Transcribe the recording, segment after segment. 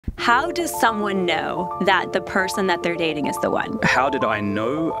How does someone know that the person that they're dating is the one? How did I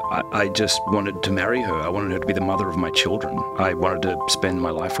know? I just wanted to marry her. I wanted her to be the mother of my children. I wanted to spend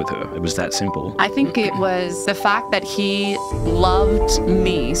my life with her. It was that simple. I think it was the fact that he loved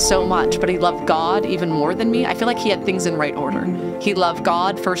me so much, but he loved God even more than me. I feel like he had things in right order. He loved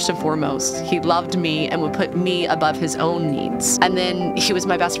God first and foremost. He loved me and would put me above his own needs. And then he was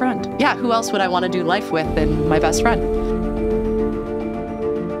my best friend. Yeah, who else would I want to do life with than my best friend?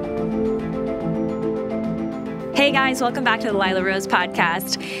 Hey guys, welcome back to the Lilarose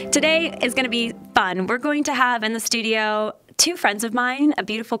podcast. Today is going to be fun. We're going to have in the studio two friends of mine, a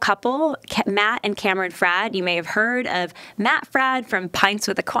beautiful couple, Matt and Cameron Fradd. You may have heard of Matt Fradd from Pints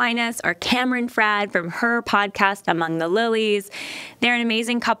with Aquinas or Cameron Fradd from her podcast, Among the Lilies. They're an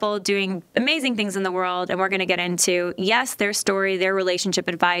amazing couple doing amazing things in the world, and we're going to get into, yes, their story, their relationship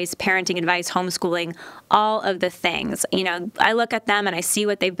advice, parenting advice, homeschooling, all of the things. You know, I look at them and I see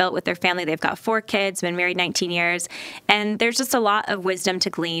what they've built with their family. They've got 4 kids, been married 19 years, and there's just a lot of wisdom to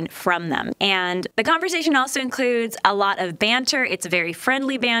glean from them. And the conversation also includes a lot of banter. It's very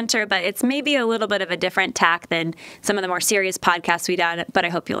friendly banter, but it's maybe a little bit of a different tack than some of the more serious podcasts we've done, but I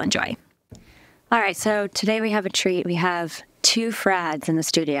hope you'll enjoy. All right, so today we have a treat. We have 2 Fradds in the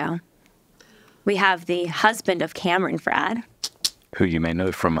studio. We have the husband of Cameron Fradd, Who you may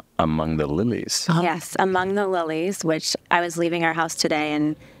know from Among the Lilies. Yes, Among the Lilies, which I was leaving our house today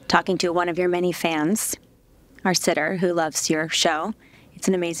and talking to one of your many fans, our sitter, who loves your show. It's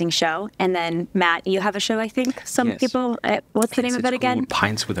an amazing show. And then, Matt, you have a show, I think? Some people, what's the name of it again?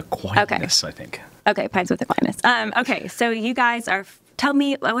 Pints with Aquinas, I think. Okay, Pints with Aquinas. Okay, so you guys are, tell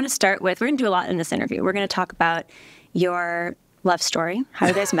me, I want to start with, we're going to do a lot in this interview. We're going to talk about your love story, how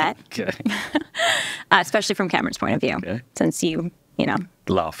you guys met. Okay. Especially from Cameron's point of view, since you know.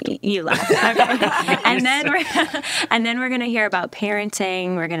 Laughed. You laughed. Okay. and then we're going to hear about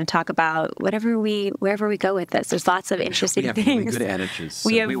parenting. We're going to talk about wherever we go with this. There's lots of interesting things. We have really good editors. So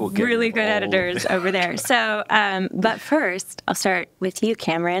we have really good editors over there. So, but first, I'll start with you,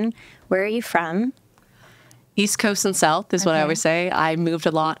 Cameron. Where are you from? East Coast and South is what I always say. I moved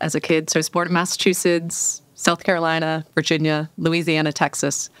a lot as a kid. So I was born in Massachusetts, South Carolina, Virginia, Louisiana,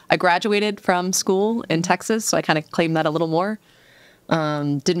 Texas. I graduated from school in Texas, so I kind of claimed that a little more.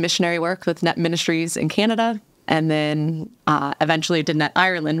 Did missionary work with Net Ministries in Canada, and then eventually did Net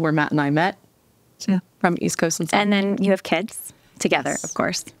Ireland, where Matt and I met. So, from East Coast and South. And then you have kids together, of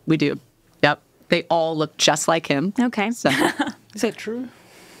course. We do. Yep. They all look just like him. Okay. So. Is that true?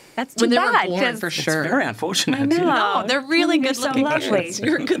 That's too bad. Born, for sure. It's very unfortunate. I know. No, they're really good looking. So lovely.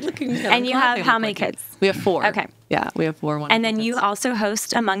 You're good looking. And you have how many kids? We have 4. Okay. Yeah, we have 4. And then you also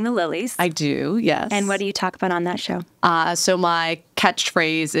host Among the Lilies. I do, yes. And what do you talk about on that show? So my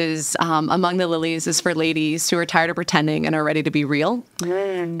catchphrase is, Among the Lilies is for ladies who are tired of pretending and are ready to be real.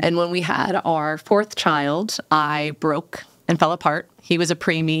 And when we had our 4th child, I broke and fell apart. He was a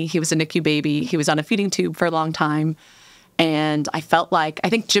preemie. He was a NICU baby. He was on a feeding tube for a long time. And I felt like, I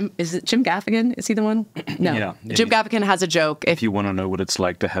think Jim Gaffigan? Is he the one? No. Yeah. Jim Gaffigan has a joke. If you want to know what it's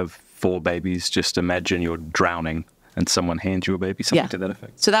like to have 4 babies, just imagine you're drowning and someone hands you a baby, something to that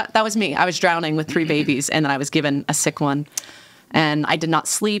effect. So that was me. I was drowning with 3 babies, and then I was given a sick one. And I did not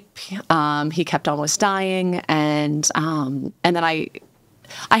sleep. He kept almost dying. And then I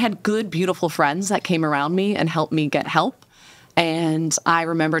had good, beautiful friends that came around me and helped me get help. And I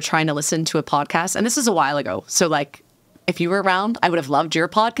remember trying to listen to a podcast, and this is a while ago. So like, if you were around, I would have loved your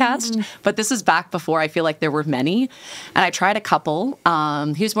podcast. But this is back before I feel like there were many. And I tried a couple.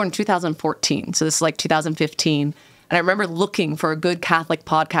 He was born in 2014. So this is like 2015. And I remember looking for a good Catholic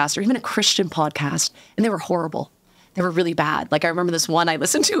podcast or even a Christian podcast. And they were horrible. They were really bad. Like I remember this one I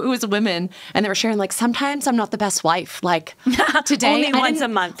listened to, it was women, and they were sharing like, sometimes I'm not the best wife. Like today, only once a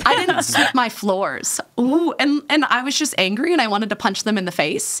month. I didn't sweep my floors. Ooh, and I was just angry and I wanted to punch them in the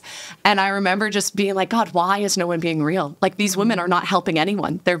face. And I remember just being like, God, why is no one being real? Like these women are not helping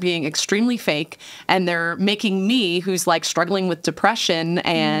anyone. They're being extremely fake, and they're making me, who's like struggling with depression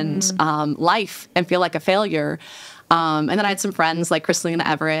and life and feel like a failure. And then I had some friends like Christina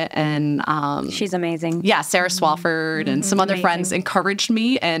Everett and she's amazing. Yeah, Sarah Swafford and some other friends encouraged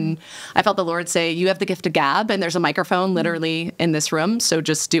me, and I felt the Lord say, you have the gift of gab, and there's a microphone literally in this room, so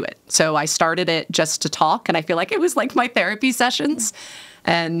just do it. So I started it just to talk, and I feel like it was like my therapy sessions.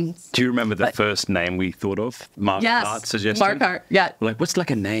 And do you remember the first name we thought of? Mark Hart suggested. Mark Hart, yeah. Like, what's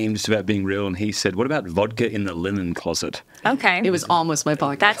like a name just about being real? And he said, what about vodka in the linen closet? Okay. It was almost my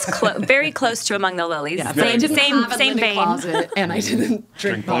podcast. That's very close to Among the Lilies. Yeah, same vein. Closet, and I didn't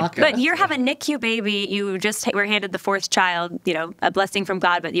drink vodka. But you have a NICU baby. You just were handed the 4th child, you know, a blessing from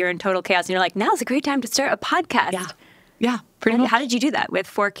God, but you're in total chaos. And you're like, now's a great time to start a podcast. Yeah. Yeah, pretty And much. how did you do that with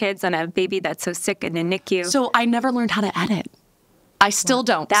 4 kids and a baby that's so sick and in NICU? So I never learned how to edit. I still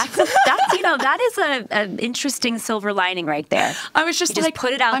don't. That's that is an interesting silver lining right there. I was just You like,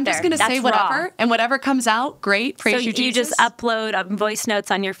 put it out I'm there. just going to say That's whatever, raw. and whatever comes out, great. Praise So you, you Jesus. just upload voice notes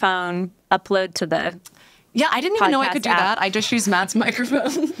on your phone, upload to the. Yeah, I didn't even know I podcast could do app. that. I just use Matt's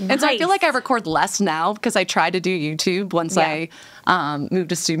microphone. And so I feel like I record less now because I tried to do YouTube once I moved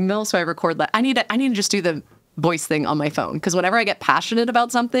to Steubenville. So I record less. I need to just do the voice thing on my phone because whenever I get passionate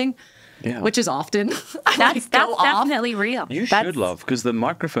about something, which is often, That's go off. definitely real. You should, love, because the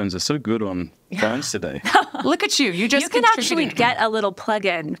microphones are so good on phones today. Look at you. You just You can actually contributed. get a little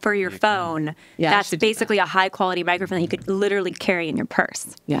plug-in for your phone. Yeah, I That's should do basically a high-quality microphone that you could literally carry in your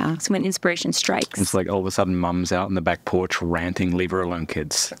purse. Yeah. So when inspiration strikes. It's like all of a sudden mum's out in the back porch ranting, leave her alone,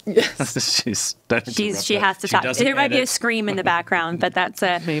 kids. Yes. She has to talk. There might be a scream in the background, but that's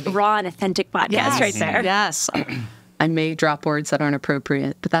a raw and authentic podcast right there. Yes. I may drop words that aren't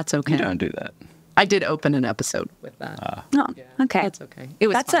appropriate, but that's okay. You don't do that. I did open an episode with that. Oh, okay. That's okay. It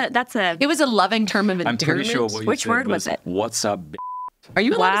was fun. That's It was a loving term of I'm endearment. pretty sure what you Which said word was it? What's up, Are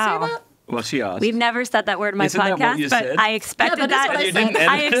you allowed Wow. to say that? Well, she asked. We've never said that word in my Isn't that what podcast, you but said? I expected Yeah, that is what I You said. didn't edit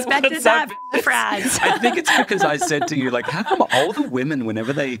I it. expected What's that up? from the Fradds. I think it's because I said to you, like, how come all the women,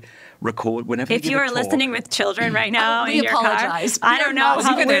 whenever they record, whenever they If give you a are talk, listening with children right now We in your apologize. car, I We are don't know not- how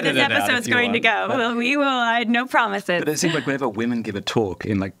You can where edit this it out episode if is you going to want, go. but- Well, we will. I had no promises. But it seems like whenever women give a talk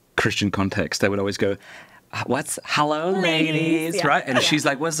in like Christian context, they would always go, hello, ladies, Yeah. right? And she's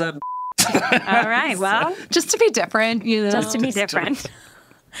like, what's up? All right. Well, Just to be different, you know. just to be different.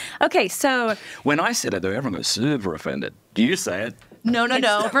 Okay, so When I said it, though, everyone was super offended. Do you say it? No.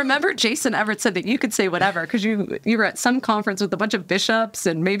 Remember, Jason Everett said that you could say whatever because you were at some conference with a bunch of bishops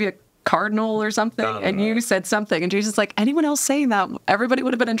and maybe a cardinal or something, and you said something, and Jason's like, anyone else saying that, everybody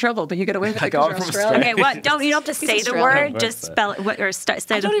would have been in trouble, but you get away with it Like, because I'm you're from Australian. okay, what? Don't you don't have to say the Australian. word? Just spell it. What or say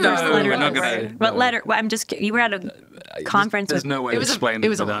the don't even first know. letter We're of not the gonna- word. What letter? Well, I'm just. You were at a conference. There's with, no way to explain it it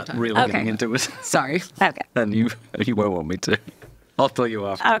was a long without time. really Okay. getting into it. Sorry. Okay. And you won't want me to. I'll tell you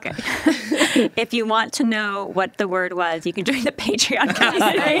after. Okay. If you want to know what the word was, you can join the Patreon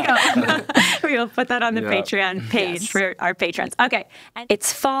community. We will put that on the Yeah. Patreon page for our patrons. Okay. And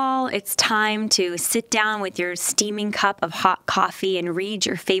it's fall. It's time to sit down with your steaming cup of hot coffee and read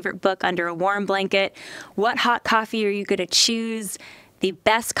your favorite book under a warm blanket. What hot coffee are you going to choose? The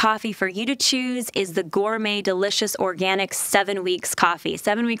best coffee for you to choose is the gourmet, delicious, organic 7 Weeks Coffee.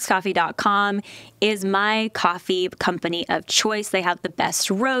 7weekscoffee.com is my coffee company of choice. They have the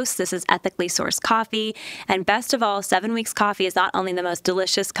best roasts. This is ethically sourced coffee. And best of all, 7 Weeks Coffee is not only the most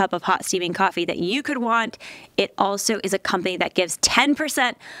delicious cup of hot steaming coffee that you could want, it also is a company that gives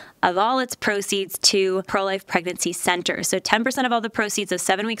 10% of all its proceeds to pro-life pregnancy centers. So 10% of all the proceeds of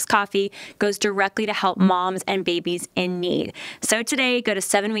 7 Weeks Coffee goes directly to help moms and babies in need. So today, go to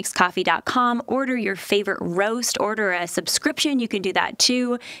 7weekscoffee.com, order your favorite roast, order a subscription. You can do that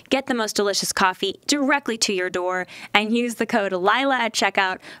too. Get the most delicious coffee directly to your door and use the code Lila at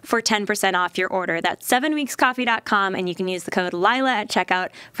checkout for 10% off your order. That's 7weekscoffee.com, and you can use the code Lila at checkout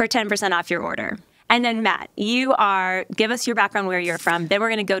for 10% off your order. And then, Matt, give us your background, where you're from. Then we're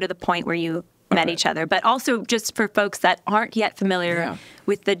going to go to the point where you met each other. But also, just for folks that aren't yet familiar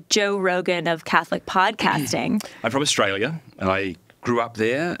with the Joe Rogan of Catholic podcasting. I'm from Australia. I grew up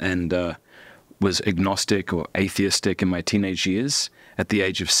there and was agnostic or atheistic in my teenage years. At the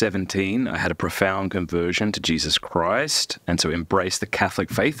age of 17, I had a profound conversion to Jesus Christ, and so embraced the Catholic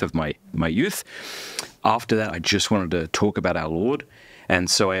faith of my youth. After that, I just wanted to talk about our Lord. And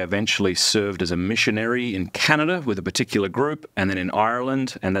so I eventually served as a missionary in Canada with a particular group, and then in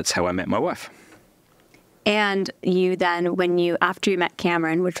Ireland, and that's how I met my wife. And you then, after you met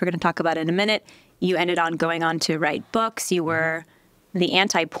Cameron, which we're going to talk about in a minute, you ended on going on to write books. You were the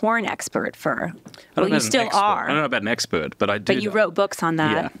anti-porn expert you still are. I don't know about an expert, but I did. But you wrote books on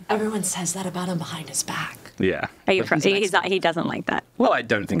that. Everyone says that about him behind his back. Yeah. Are you? He doesn't like that. Well, I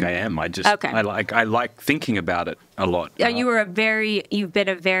don't think I am. I just Okay. I like thinking about it a lot. You've been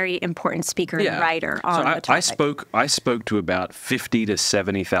a very important speaker and writer on the topic. I spoke to about 50 to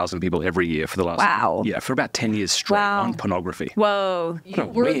 70,000 people every year for the last for about 10 years straight on pornography. Whoa.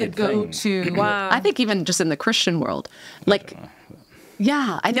 We're the go-to. Wow. I think even just in the Christian world, like.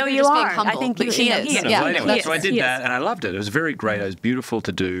 Yeah, I know you just are. being humble. I think but he is. he is. Yeah. Well, anyway, so I Yes, did yes. that, and I loved it. It was very great. It was beautiful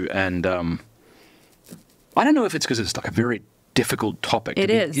to do, and I don't know if it's because it's like a very difficult topic.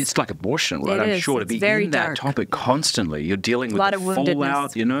 It is. It's like abortion, right? It I'm is. sure to It's be very in that dark. topic constantly. You're dealing with lot the of woundedness.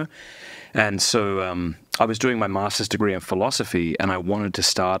 fallout, you know? And so I was doing my master's degree in philosophy, and I wanted to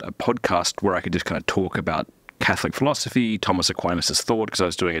start a podcast where I could just kind of talk about Catholic philosophy, Thomas Aquinas' thought, because I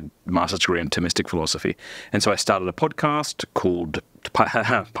was doing a master's degree in Thomistic philosophy. And so I started a podcast called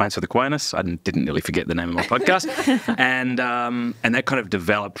Pints with Aquinas. I didn't really forget the name of my podcast. and that kind of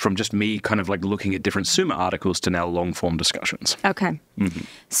developed from just me kind of like looking at different Summa articles to now long-form discussions. Okay. Mm-hmm.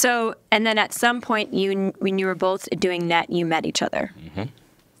 So, and then at some point, when you were both doing net, you met each other. Mm-hmm.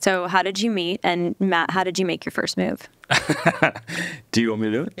 So how did you meet? And Matt, how did you make your first move? Do you want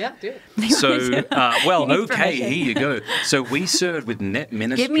me to do it? Yeah, do it. So, okay, here you go. So we served with Net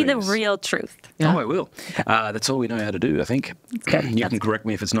Ministries. Give me the real truth. Yeah. Oh, I will. That's all we know how to do, I think. You can correct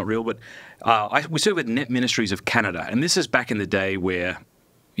me if it's not real, but we served with Net Ministries of Canada. And this is back in the day where,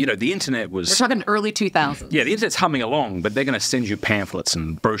 you know, the internet was... We're talking early 2000s. Yeah, the internet's humming along, but they're going to send you pamphlets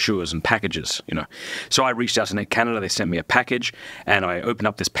and brochures and packages, you know. So I reached out to Net Canada. They sent me a package, and I opened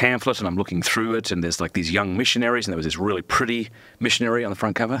up this pamphlet, and I'm looking through it, and there's like these young missionaries, and there was this really pretty missionary on the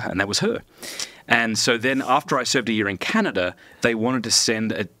front cover, and that was her. And so then after I served a year in Canada, they wanted to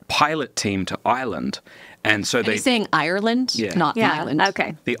send a pilot team to Ireland. And so Are you saying Ireland? Yeah. Not Ireland.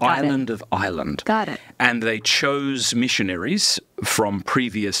 Okay. The island of Ireland. Got it. And they chose missionaries from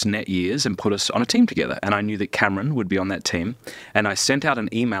previous net years and put us on a team together. And I knew that Cameron would be on that team. And I sent out an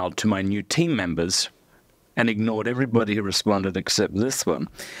email to my new team members and ignored everybody who responded except this one.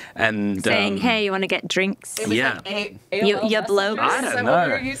 And saying, hey, you want to get drinks? Yeah. You bloke. I don't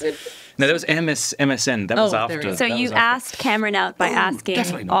know. No, that was MSN. That was after. So you asked Cameron out by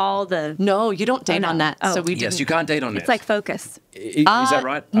asking all the... No, you don't date on that. So we Yes, you can't date on net. It's like Focus. Is that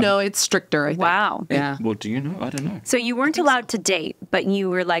right? No, it's stricter, I think. Wow. Yeah. Well, do you know? I don't know. So you weren't allowed to date, but you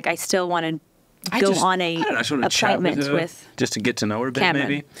were like, I still want to go on a appointment with just to get to know her a bit, Cameron.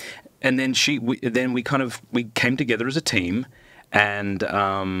 maybe. And then we came together as a team, and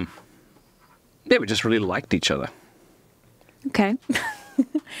we just really liked each other. Okay.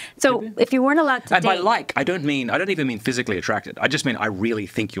 So if you weren't allowed to and date... by I don't even mean physically attracted. I just mean I really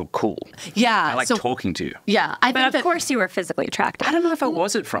think you're cool. Yeah. I like talking to you. Yeah. But of course you were physically attracted. I don't know if I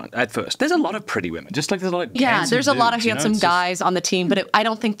was at first. There's a lot of pretty women, just like there's a lot of there's a lot of dudes, handsome guys on the team, but I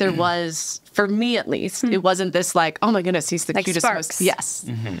don't think there was, for me at least, it wasn't this like, oh my goodness, he's the cutest sparks. Yes.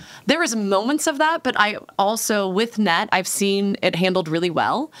 Mm-hmm. There was moments of that, but I also, with Net, I've seen it handled really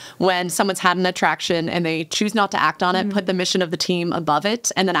well when someone's had an attraction and they choose not to act on it, put the mission of the team above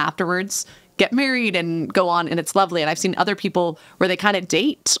it, and then afterwards get married and go on, and it's lovely. And I've seen other people where they kind of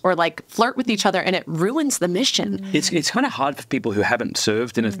date or like flirt with each other, and it ruins the mission. It's kind of hard for people who haven't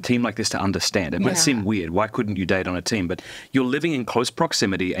served in a team like this to understand. It might seem weird. Why couldn't you date on a team? But you're living in close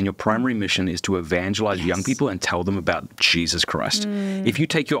proximity, and your primary mission is to evangelize young people and tell them about Jesus Christ. If you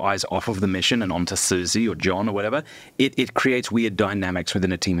take your eyes off of the mission and onto Susie or John or whatever, it creates weird dynamics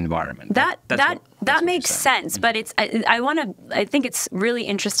within a team environment. That makes sense, but I think it's really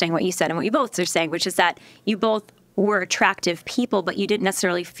interesting what you said and what you both are saying, which is that you both were attractive people, but you didn't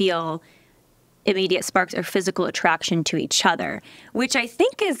necessarily feel immediate sparks or physical attraction to each other, which I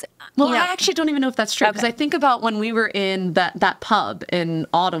think is... I actually don't even know if that's true, because I think about when we were in that pub in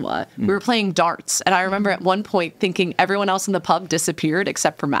Ottawa, we were playing darts, and I remember at one point thinking everyone else in the pub disappeared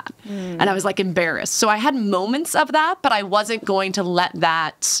except for Matt, and I was like embarrassed. So I had moments of that, but I wasn't going to let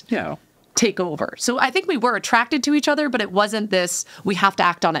that... take over. So I think we were attracted to each other, but it wasn't this, we have to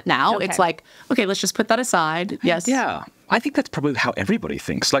act on it now. Okay. It's like, okay, let's just put that aside. Yes. Yeah. I think that's probably how everybody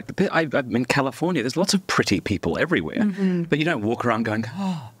thinks. Like, I'm in California, there's lots of pretty people everywhere, but you don't walk around going,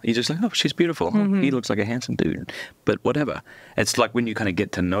 oh, you're just like, oh, she's beautiful. He looks like a handsome dude. But whatever. It's like when you kind of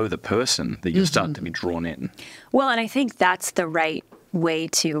get to know the person that you start to be drawn in. Well, and I think that's the right way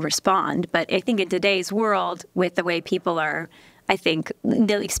to respond. But I think in today's world, with the way people are, I think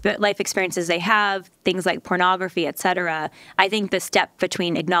the life experiences they have, things like pornography, et cetera, I think the step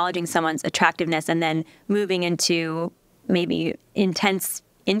between acknowledging someone's attractiveness and then moving into maybe intense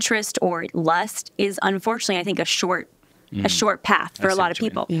interest or lust is unfortunately, I think, a short path for a lot of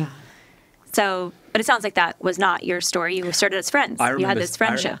people. Yeah. So, but it sounds like that was not your story. You started as friends. You had this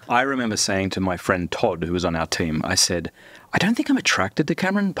friendship. I remember saying to my friend Todd, who was on our team, I said, I don't think I'm attracted to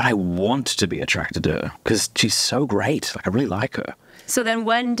Cameron, but I want to be attracted to her because she's so great. Like, I really like her. So then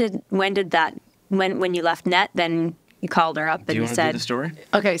when you left Net, then you called her up and you said... Do you want to do the story?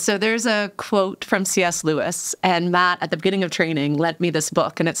 Okay, so there's a quote from C.S. Lewis, and Matt, at the beginning of training, lent me this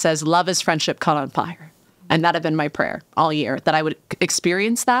book, and it says, love is friendship caught on fire. And that had been my prayer all year, that I would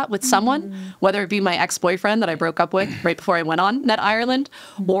experience that with someone, whether it be my ex-boyfriend that I broke up with right before I went on Net Ireland,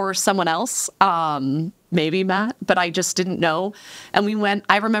 or someone else, maybe Matt, but I just didn't know. And we went,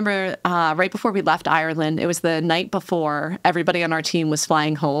 I remember right before we left Ireland, it was the night before everybody on our team was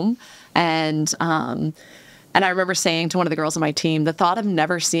flying home. And I remember saying to one of the girls on my team, the thought of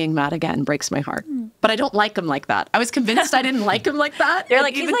never seeing Matt again breaks my heart. but I don't like him like that. I was convinced I didn't like him like that. They're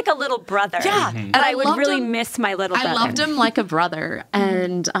like, he's like a little brother. Yeah. And I would really miss my little brother. I loved him like a brother.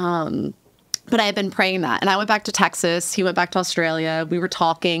 And, but I had been praying that. And I went back to Texas. He went back to Australia. We were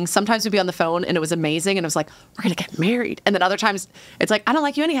talking. Sometimes we'd be on the phone and it was amazing. And it was like, we're going to get married. And then other times it's like, I don't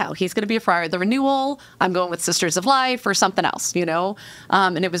like you anyhow. He's going to be a friar at the renewal. I'm going with Sisters of Life or something else, you know?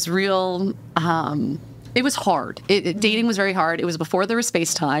 And it was real, it was hard. Dating was very hard. It was before there was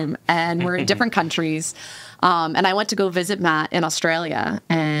FaceTime and we're in different countries. And I went to go visit Matt in Australia.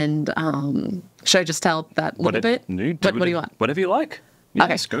 And should I just tell that little bit? What do you want? Whatever you like.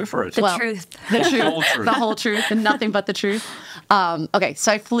 Yes, go for it. The truth. The truth. The whole truth. The whole truth and nothing but the truth. Okay,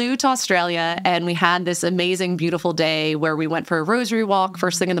 so I flew to Australia and we had this amazing, beautiful day where we went for a rosary walk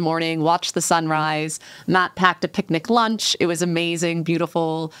first thing in the morning, watched the sunrise. Matt packed a picnic lunch. It was amazing,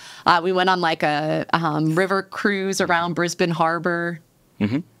 beautiful. We went on like a river cruise around Brisbane Harbor.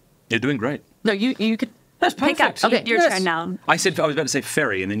 Mm-hmm. You're doing great. No, you could... That's perfect. Okay, your turn now. I was about to say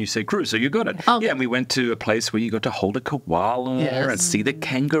ferry, and then you say cruise, so you got it. Okay. Yeah, and we went to a place where you got to hold a koala and see the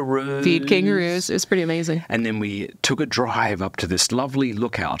kangaroos. Feed kangaroos. It was pretty amazing. And then we took a drive up to this lovely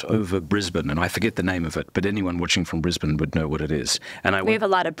lookout over Brisbane, and I forget the name of it, but anyone watching from Brisbane would know what it is. And We have a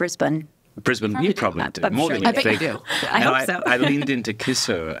lot of Brisbane. You probably do. I'm More sure than you you do. think. I bet you do. I hope so. I leaned in to kiss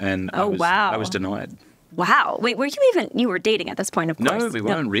her, and I was denied. Wow. Wait, you were dating at this point, of course. No, we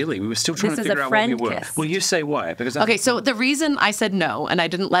weren't really. We were still trying This to is a figure out what we friend were. kiss. Well, you say why? Because Okay, so the reason I said no and I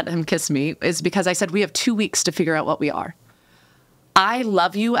didn't let him kiss me is because I said we have 2 weeks to figure out what we are. I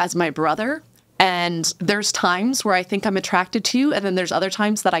love you as my brother, and there's times where I think I'm attracted to you, and then there's other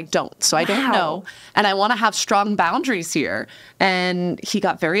times that I don't. So I don't know, and I want to have strong boundaries here. And he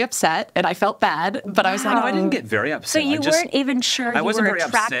got very upset, and I felt bad, but I was like, No, I didn't get very upset. So you weren't even sure you wasn't were very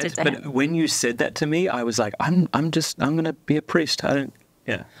attracted upset, to but him. when you said that to me, I was like, I'm going to be a priest.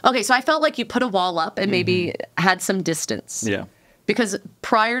 Yeah. Okay, so I felt like you put a wall up and maybe had some distance. Yeah. Because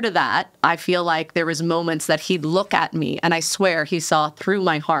prior to that, I feel like there was moments that he'd look at me and I swear he saw through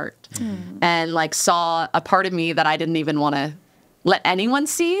my heart and like saw a part of me that I didn't even want to let anyone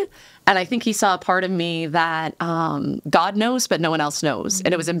see. And I think he saw a part of me that God knows, but no one else knows.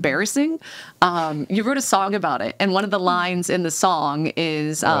 And it was embarrassing. You wrote a song about it. And one of the lines in the song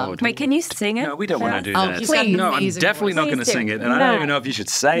is... Wait, can you sing it? No, we don't want to do Oh, that. he's got an No, I'm amazing definitely not voice. going to Please do. sing it. And I Matt. don't even know if you should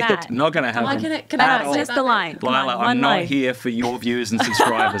say Matt. it. Not going to happen. Can I Just the line. Come on, Lila, one I'm not line. here for your views and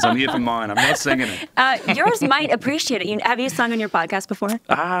subscribers. I'm here for mine. I'm not singing it. Yours might appreciate it. Have you sung on your podcast before?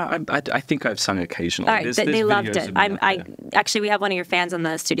 I think I've sung occasionally. All right, they loved videos it. of me out there. Actually, we have one of your fans in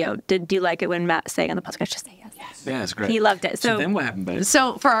the studio. Did you like it when Matt sang on the podcast? Just say yes. Yeah, it's great. He loved it. So So, then what happened, babe?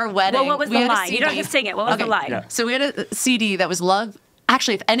 So for our wedding... well, what was we the had a line? You don't CD. have to sing it. What was the line? Yeah. So we had a CD that was Love.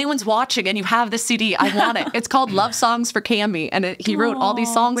 Actually, if anyone's watching and you have this CD, I want it. It's called Love Songs for Cammy, and he wrote all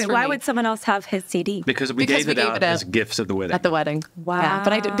these songs Wait, for why me would someone else have his CD? Because we gave it out as gifts at the wedding. at the wedding. Wow. Yeah,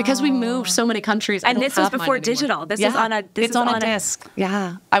 but I did, because we moved so many countries. I And don't this was have mine before anymore. digital. This yeah, is on a- this it's is on on a a- disc.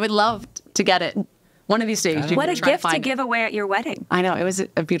 Yeah, I would love to get it. One of these days. You What can a try gift to find it. give away at your wedding. I know, it was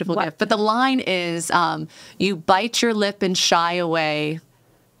a beautiful gift. But the line is, you bite your lip and shy away,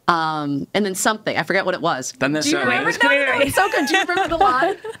 and then something. I forget what it was. Doesn't that Do you sound remember? right? No, it's so good. Do you remember the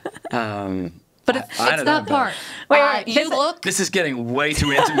line? But it's I don't know that about part. Wait, You look. This is getting way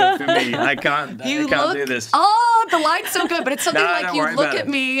too intimate for me. I can't You do look. this. Oh, the line's so good, but it's something No, like don't you worry look about at it.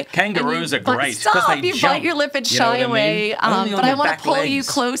 me. Kangaroos and are great, 'cause Stop! they You jump. bite your lip and You know shy what I mean? away. Only on But I their want back to pull you legs.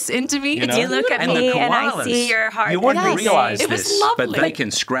 close into me. You know? You look at And the me and I koalas. see your heart. You wouldn't Yes. realize It was this, lovely. but they can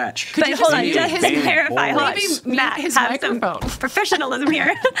scratch. But you hold just on, mute just his to clarify, hold on. Maybe mute Matt, his have some microphone. professionalism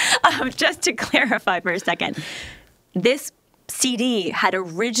here. Just to clarify for a second, this CD had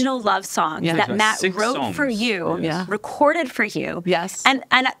original love songs Yeah. that Like Matt 6 wrote songs. for you, Yeah. recorded for you. Yes. And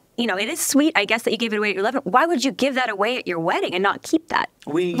you know, it is sweet, I guess, that you gave it away at your wedding. Why would you give that away at your wedding and not keep that?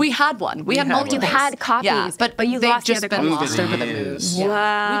 We had one. We had had multiple. one. You had copies, Yeah, but you they've lost the just other been copies. lost over the Years. moves.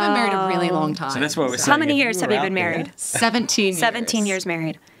 Yeah. We've been married a really long time. So that's what we're saying. How many If years you have were you out been there- married? 17 years. 17 years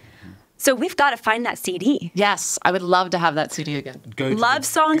married. So we've got to find that CD. Yes, I would love to have that CD again. Go to Love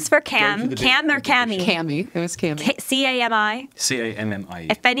Songs for Cam. the Cam or Cammy? Cammy. It was Cammy. CAMI.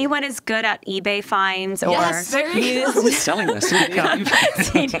 CAMMI. If anyone is good at eBay finds or Yes, very Who's selling this?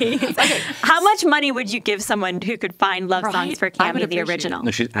 CDs, how much money would you give someone who could find Love Right. Songs for I would Cammy, the appreciate original?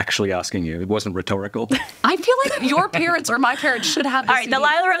 No, she's actually asking you. It wasn't rhetorical. I feel like your parents or my parents should have All this right, the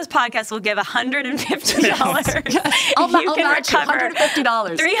CD. Lila Rose podcast will give $150. I'll You can match you recover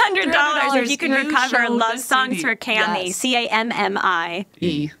 $150. $300 if you can You recover show Love the Songs CD. for Cammy. Yes. CAMMI.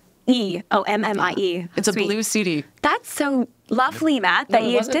 E. E. Oh, M-M-I-E. It's a Sweet. blue CD. That's so lovely, Matt, that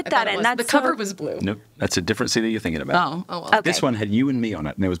you did that. And that's the cover was blue. Nope, that's a different CD you're thinking about. Oh, well. Okay. This one had you and me on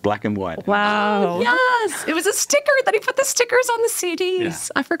it, and it was black and white. Wow. Yes, it was a sticker that he put the stickers on the CDs.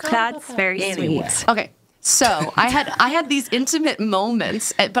 Yeah. I forgot. That's very sweet. Okay. So I had these intimate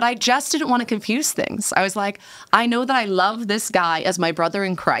moments, but I just didn't want to confuse things. I was like, I know that I love this guy as my brother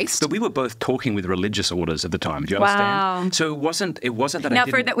in Christ. But we were both talking with religious orders at the time. Do you Wow. understand? So it wasn't that Now, I didn't...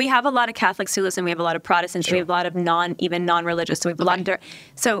 for that, we have a lot of Catholics who listen. We have a lot of Protestants. We have a lot of non-religious. So we have a lot of.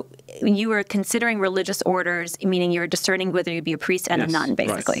 So you were considering religious orders, meaning you're discerning whether you'd be a priest and a Yes, nun,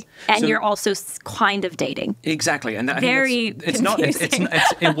 basically, right. and So- you're also kind of dating. Exactly, and I think Very it's not. confusing.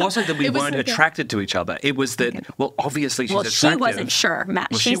 It wasn't that we was weren't like a- attracted to each other. It was that well, obviously she's Well, attractive. she wasn't sure,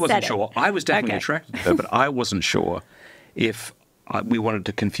 Matt. Well, She she wasn't said sure. it. I was definitely Okay. attracted to her, but I wasn't sure if we wanted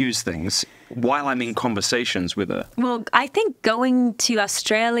to confuse things while I'm in conversations with her. Well, I think going to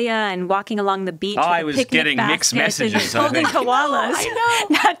Australia and walking along the beach. I with was picnic getting mixed baskets and messages, I holding think. koalas. I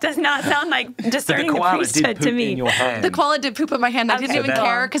know. That does not sound like discerning the koala did priesthood poop to me. in your hand. The koala did poop in my hand. I didn't Okay. even So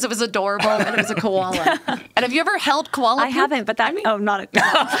care because it was adorable and it was a koala. And have you ever held koala I poop? haven't, but that. Oh, not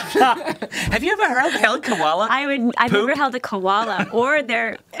a. Have you ever held koala? I've never held a koala or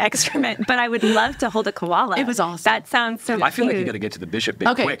their excrement, but I would love to hold a koala. It was awesome. That sounds so. I feel like you cute. got to get to the bishop bit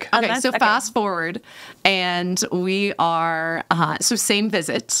Okay. quick. Okay. that's- So okay. fast forward, and we are so same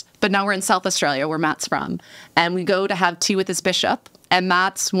visit, but now we're in South Australia, where Matt's from, and we go to have tea with his bishop. And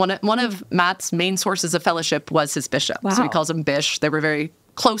Matt's one of Matt's main sources of fellowship was his bishop, so he Wow. calls him Bish. They were very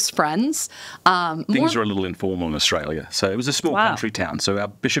close friends. Things are a little informal in Australia. So it was a small Wow. country town. So our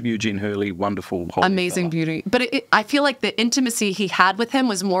Bishop Eugene Hurley, wonderful, holy Amazing fella. beauty. But I feel like the intimacy he had with him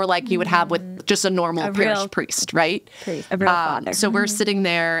was more like you would have with just a normal A parish real priest, right? priest, a real father. So we're sitting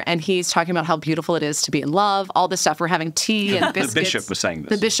there and he's talking about how beautiful it is to be in love, all this stuff. We're having tea and biscuits. bishop was saying this.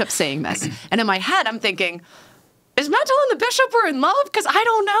 The bishop's saying this. And in my head, I'm thinking, is Matt telling the bishop we're in love? Because I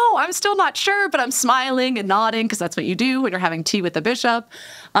don't know. I'm still not sure, but I'm smiling and nodding because that's what you do when you're having tea with the bishop.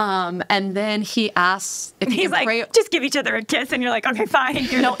 And then he asks if he He's can like, pray. just give each other a kiss, and you're like, okay, fine.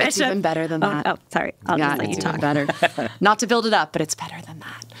 You're No, the bishop. it's even better than that. Oh, sorry. I'll just let you it's talk. even better. Not to build it up, but it's better than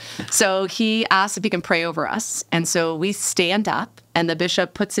that. So he asks if he can pray over us. And so we stand up, and the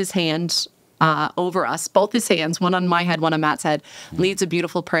bishop puts his hand over us, both his hands, one on my head, one on Matt's head, leads a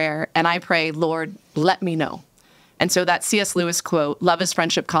beautiful prayer. And I pray, Lord, let me know. And so that C.S. Lewis quote, love is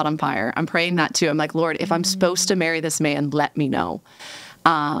friendship caught on fire. I'm praying that too. I'm like, Lord, if I'm supposed to marry this man, let me know.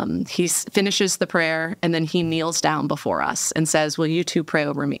 He finishes the prayer, and then he kneels down before us and says, will you two pray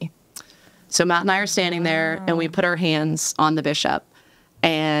over me? So Matt and I are standing there, and we put our hands on the bishop.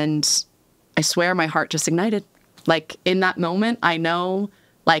 And I swear my heart just ignited. Like, in that moment, I know,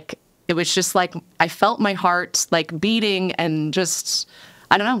 like, it was just like I felt my heart, like, beating and just...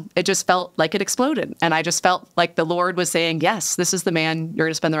 I don't know. It just felt like it exploded. And I just felt like the Lord was saying, yes, this is the man you're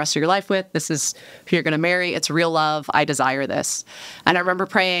going to spend the rest of your life with. This is who you're going to marry. It's real love. I desire this. And I remember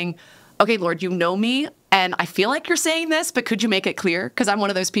praying, okay, Lord, you know me. And I feel like you're saying this, but could you make it clear? Because I'm one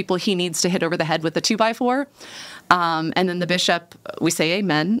of those people he needs to hit over the head with a 2x4. And then the bishop, we say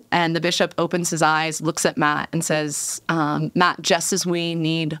amen. And the bishop opens his eyes, looks at Matt and says, Matt, just as we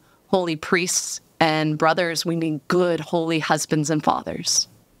need holy priests and brothers, we need good, holy husbands and fathers.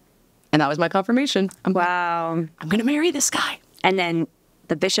 And that was my confirmation. Wow. I'm going to marry this guy. And then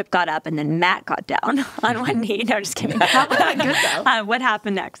the bishop got up, and then Matt got down on one knee. No, just kidding. What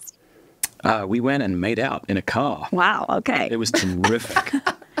happened next? We went and made out in a car. Wow. Okay. It was terrific.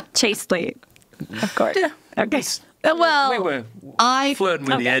 Chastely, of course. Okay. Well, We were I flirting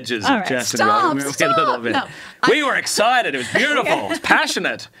with the edges All of right. chastity. Stop, We were getting a little bit. No, we were excited. It was beautiful. It was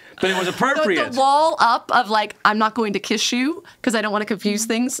passionate, but it was appropriate. the wall up of like, I'm not going to kiss you because I don't want to confuse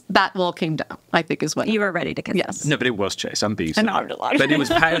things, that wall came down, I think is what. You were ready to kiss. Yes. No, but it was chaste. I'm being No, I'm just lying. But it was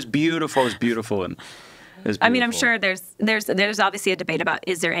beautiful. It was beautiful, and it was beautiful. I mean, I'm sure there's obviously a debate about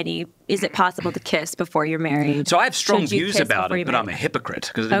is it possible to kiss before you're married? So I have strong Should you views kiss about before it, you're but I'm a married? hypocrite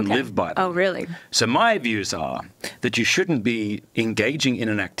because I didn't live by them. Oh, really? So my views are that you shouldn't be engaging in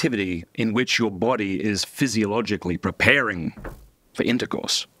an activity in which your body is physiologically preparing for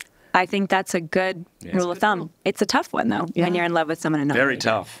intercourse. I think that's a good rule of thumb. It's a tough one, though, when you're in love with someone. And Very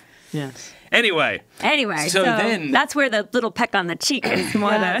tough. Yes. Anyway, Anyway, So then- that's where the little peck on the cheek is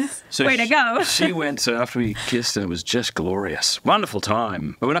more so the way to go. She went, so after we kissed, and it was just glorious. Wonderful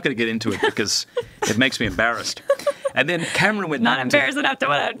time. But we're not going to get into it because it makes me embarrassed. And then Cameron went Not back embarrassed enough to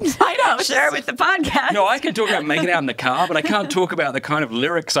want to I know. share it with the podcast. No, I can talk about making out in the car, but I can't talk about the kind of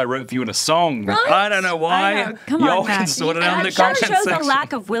lyrics I wrote for you in a song. I don't know why. I know. Come Y'all on, can Matt. sort it out in I'm the sure it comment shows section. a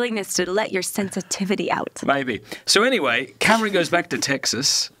lack of willingness to let your sensitivity out. Maybe. So anyway, Cameron goes back to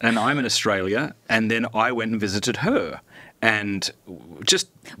Texas, and I'm in Australia, and then I went and visited her. And just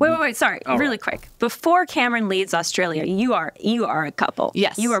Wait. Sorry, really quick. Before Cameron leaves Australia, you are a couple.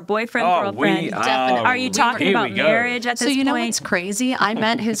 Yes. You are boyfriend, girlfriend. Definitely. Are you talking Here about we go. marriage at this So point? you know what's crazy? I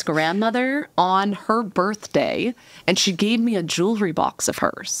met his grandmother on her birthday, and she gave me a jewelry box of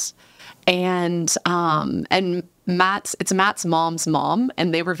hers. And Matt's mom's mom,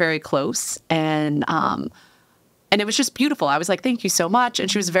 and they were very close. And it was just beautiful. I was like, thank you so much. And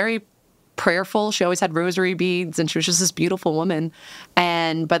she was very prayerful. She always had rosary beads, and she was just this beautiful woman.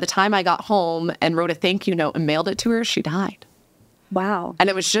 And by the time I got home and wrote a thank you note and mailed it to her, she died. Wow. And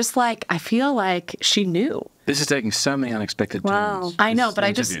it was just like, I feel like she knew. This is taking so many unexpected Wow. turns. I know, this but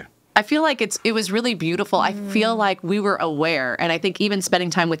interview. I feel like it was really beautiful. I feel like we were aware. And I think even spending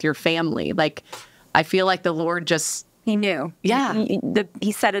time with your family, like, I feel like the Lord just, He knew. Yeah.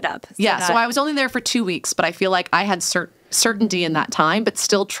 He set it up. yeah. So I was only there for 2 weeks, but I feel like I had certainty in that time, but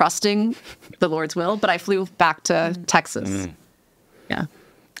still trusting the Lord's will. But I flew back to Texas. Yeah.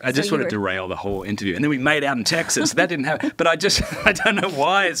 I just want to derail the whole interview. And then we made out in Texas. That didn't happen. But I don't know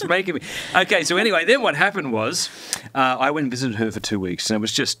why it's making me. Okay, so anyway, then what happened was I went and visited her for 2 weeks, and it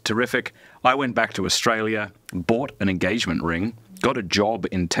was just terrific. I went back to Australia, bought an engagement ring, got a job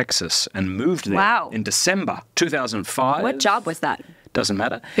in Texas, and moved there Wow. in December 2005. What job was that? Doesn't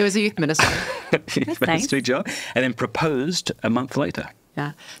matter. It was a youth minister. Ministry job. And then proposed a month later.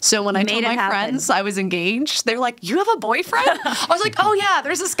 Yeah. So when I told Made it my happen. friends I was engaged, they're like, "You have a boyfriend?" I was like, "Oh yeah,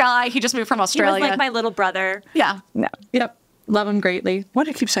 there's this guy. He just moved from He Australia." was like my little brother. yeah. No. Yep. Love him greatly. Why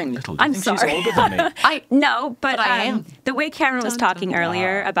do you keep saying little? Do you I'm think sorry. She's older than me. No, but I am. the way Cameron was talking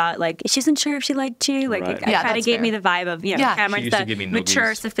earlier about like she wasn't sure if she liked you, like Right. it Yeah, kind of that's gave fair. me the vibe of Yeah. She Cameron's used to the give me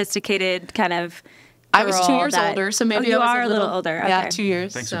mature, noogies. sophisticated kind of. I was 2 girl years that- older, so maybe you I was are a little older. Yeah, Okay. 2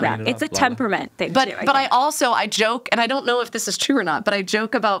 years. Thanks for so. bringing Yeah, it it's a up, Lila. temperament thing But too. but I joke, and I don't know if this is true or not, but I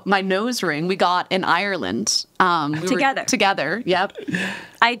joke about my nose ring we got in Ireland. We were Together. together. Yep.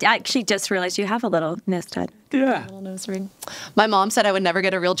 I actually just realized you have a little nose stud. Yeah. Little nose ring. My mom said I would never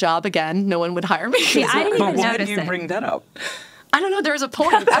get a real job again. No one would hire me. See, I didn't But even why notice did you it. bring that up? I don't know. There was a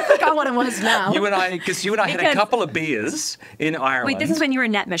point. I forgot what it was now. You and I had a Because- couple of beers in Ireland. Wait, this is when you were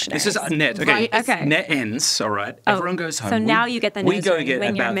net missionary. This is net. Okay. Right, okay. Net ends. All right. Everyone goes home. so now you get the We nose go ring get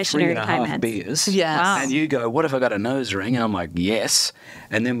when your about missionary 3.5 time ends. beers. Yes. Wow. And you go, what if I got a nose ring? And I'm like, yes.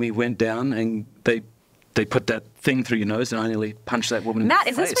 And then we went down and they put that thing through your nose, and I nearly punched that woman Matt, in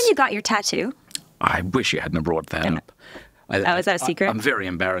is the this face. when you got your tattoo? I wish you hadn't brought that up. Oh, is that a secret? I'm very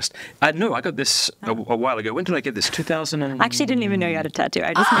embarrassed. No, I got this a while ago. When did I get this? 2000 and... I actually didn't even know you had a tattoo.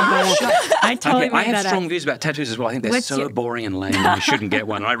 I just made that up. I totally Okay, I made have that strong up. views about tattoos as well. I think they're What's so your- boring and lame, and you shouldn't get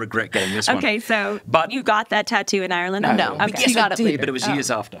one. I regret getting this one. Okay, so But- you got that tattoo in Ireland? No. Okay. Yes, you got I it did, later. but it was years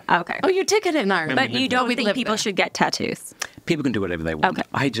after. Okay. Oh, you did get it in Ireland. But you don't We think lived people there. should get tattoos? People can do whatever they want. Okay.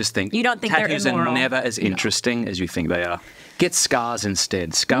 I just think You don't think they're tattoos immoral? are never as interesting as you think they are. Get scars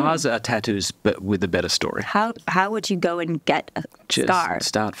instead. Scars are tattoos, but with a better story. How would you go and get a Just scar?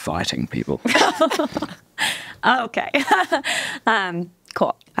 start fighting people. Okay.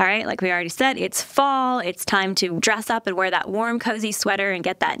 Cool. All right. Like we already said, it's fall. It's time to dress up and wear that warm, cozy sweater and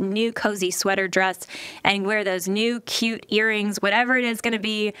get that new cozy sweater dress and wear those new cute earrings, whatever it is going to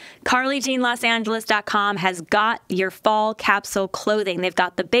be. CarlyJeanLosAngeles.com has got your fall capsule clothing. They've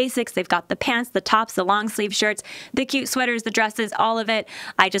got the basics. They've got the pants, the tops, the long sleeve shirts, the cute sweaters, the dresses, all of it.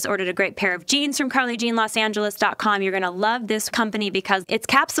 I just ordered a great pair of jeans from CarlyJeanLosAngeles.com. You're going to love this company because it's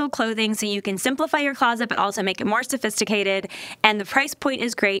capsule clothing, so you can simplify your closet, but also make it more sophisticated. And the price point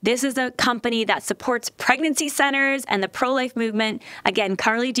is great. This is a company that supports pregnancy centers and the pro-life movement. Again,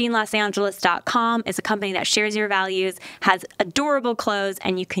 CarlyJeanLosAngeles.com is a company that shares your values, has adorable clothes,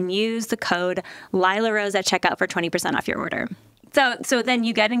 and you can use the code lilarose at checkout for 20% off your order. So then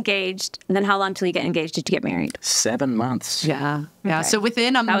you get engaged. And then how long till you get engaged? Did you get married? 7 months. Yeah. Yeah. Okay. So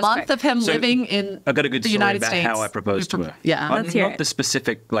within a was month quick. of him So, living in I got a good the story United about States. how I proposed to her. Yeah. Let's hear Not it. the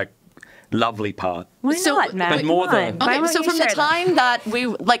specific, lovely part. Why So- not, Matt? but more Come the- on. Why Okay, won't so you from the share that? time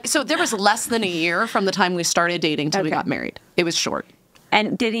that so there was less than a year from the time we started dating till we Okay. got married. It was short.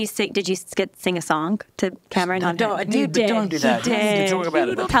 And did you sing a song to Cameron? I did, You but don't do that. You You need to did. talk about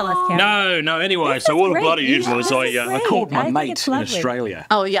it. Tell us, Cameron. No, anyway, This is great. You know, this is I great. called I my think mate it's in lovely. Australia.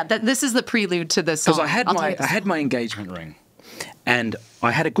 Oh yeah, this is the prelude to this song. Because I I'll tell you had this. my engagement ring, And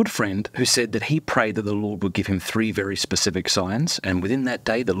I had a good friend who said that he prayed that the Lord would give him 3 very specific signs. And within that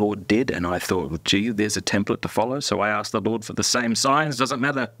day, the Lord did. And I thought, well, gee, there's a template to follow. So I asked the Lord for the same signs. Doesn't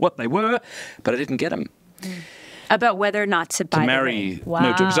matter what they were, but I didn't get them. About whether or not to buy marry. the ring. No,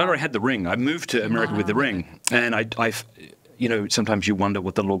 Wow. because I already had the ring. I moved to America with the ring. And sometimes you wonder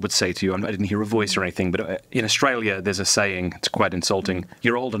what the Lord would say to you. I didn't hear a voice or anything, but in Australia, there's a saying, it's quite insulting,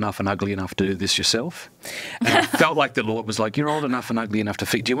 you're old enough and ugly enough to do this yourself. And I felt like the Lord was like, you're old enough and ugly enough to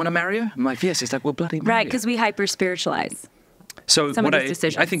do you want to marry her? I'm like, yes. He's like, well, bloody marry Right, her. because we hyper-spiritualize So some of these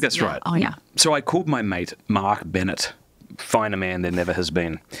decisions. I think that's right. Oh, yeah. So I called my mate, Mark Bennett, finer man there never has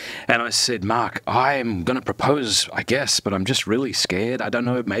been. And I said, Mark, I'm going to propose, I guess, but I'm just really scared. I don't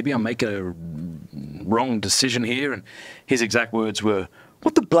know, maybe I'll make a wrong decision here. And his exact words were,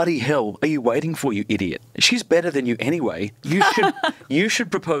 what the bloody hell are you waiting for, you idiot? She's better than you anyway. You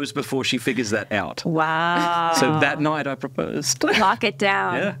should propose before she figures that out. Wow. So that night I proposed. Lock it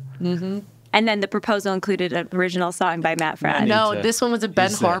down. Yeah. Mm-hmm. And then the proposal included an original song by Matt Fradd. No, to- this one was a Ben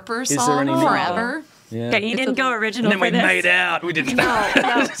Is there- Harper is there song, any more? Forever. Yeah. Okay, you didn't go original And then for we this. made out. We didn't. No.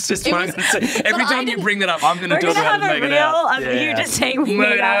 It's just what I'm going to say. Every I time you didn't- bring that up, I'm going to We're talk going to about have a making reel out. of you just saying we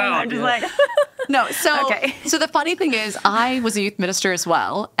made out. And I'm just like, No, so Okay. so the funny thing is, I was a youth minister as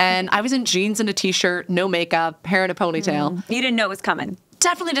well, and I was in jeans and a t-shirt, no makeup, hair in a ponytail. you didn't know it was coming.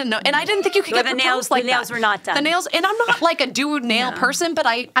 Definitely didn't know, and I didn't think you could But get the proposed nails- like the nails that. were not done. The nails, and I'm not like a nail person, but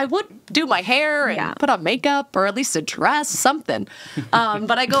I would do my hair and Yeah. put on makeup or at least a dress, something.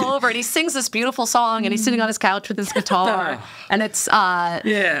 But I go over and he sings this beautiful song, and he's sitting on his couch with his guitar, and it's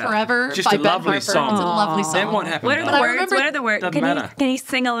Forever Just by a Ben lovely Harper. song. It's a lovely song. Then what happened? What are the But I words? remember- What are the words? Doesn't matter. Can you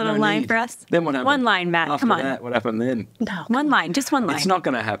sing a little No line need. for us? Then what happened? One line, Matt. After Come on. that, what happened then? No, One line. Just one line. It's not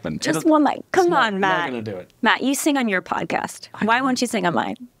going to happen. Just one line. Come not- on, not Matt. gonna do it. Matt, you sing on your podcast. Why won't you sing on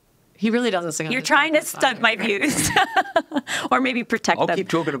mine? he really doesn't sing. on You're his trying to podcast. stunt my views. Or maybe protect I'll them. keep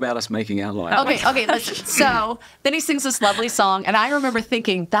talking about us making out live. Okay, listen. So then he sings this lovely song, and I remember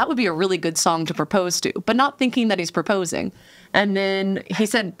thinking that would be a really good song to propose to, but not thinking that he's proposing. And then he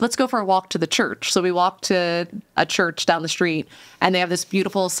said, let's go for a walk to the church. So we walked to a church down the street, and they have this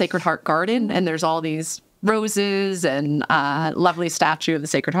beautiful Sacred Heart garden, and there's all these roses and lovely statue of the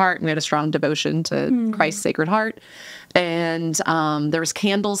Sacred Heart. And we had a strong devotion to Christ's Sacred Heart. And there was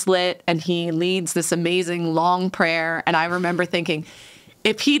candles lit, and he leads this amazing long prayer. And I remember thinking,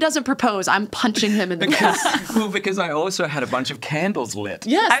 if he doesn't propose, I'm punching him in the face. Because I also had a bunch of candles lit.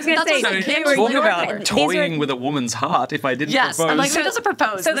 Yes, I was gonna that's say, what I'm they saying. were Talk your- about these toying were- with a woman's heart if I didn't Yes, propose. I'm like, who doesn't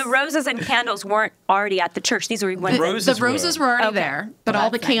propose? So the roses and candles weren't already at the church. These were when roses the roses were already Okay. there, but Well, all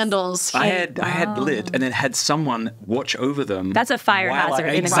the that's nice. candles. I had lit and then had someone watch over them. That's a fire while hazard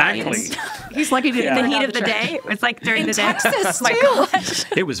in Exactly. Aquinas. He's lucky he the didn't heat have of the church. day. It's like during In the day. Texas, My too. gosh.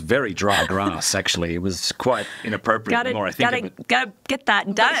 It was very dry grass, actually. It was quite inappropriate the more I think of it. Gotta get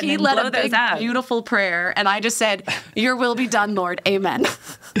that done. He and led blow a those big, out. beautiful prayer, and I just said, "Your will be done, Lord. Amen."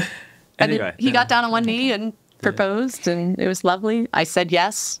 And Anyway, he got down on one knee and proposed, and it was lovely. I said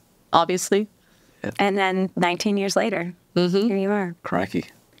yes, obviously. And then 19 years later, Mm-hmm. here you are. Crikey.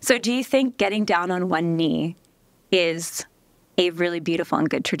 So do you think getting down on one knee is a really beautiful and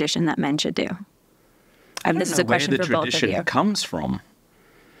good tradition that men should do? And this is a question where for the both of tradition you. comes from.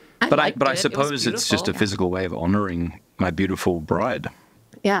 But I liked it. It was suppose it's just a beautiful. physical way of honoring my beautiful bride.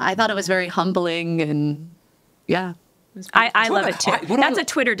 Yeah, I thought it was very humbling, and yeah. I love it too. what That's I- a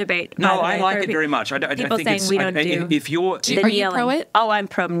Twitter debate. by No, the I way, like for it very much. I people think saying it's, we don't do. if you're the Are you kneeling. pro it? Oh, I'm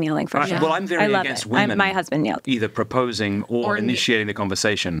pro kneeling for sure. Well, I'm very I love against it. women. My husband kneeled. Either proposing or Or initiating the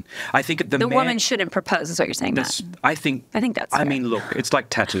conversation. I think the The man, woman shouldn't propose, is what you're saying, Matt. I think that's I fair. mean, look, it's like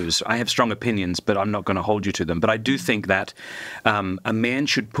tattoos. I have strong opinions, but I'm not going to hold you to them. But I do think that a man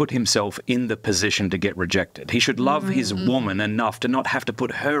should put himself in the position to get rejected. He should love his woman enough to not have to put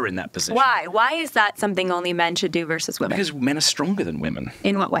her in that position. Why? Why is that something only men should do versus women? Because men are stronger than women.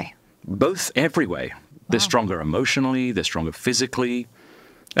 In what way? Both, every way. They're stronger emotionally, they're stronger physically.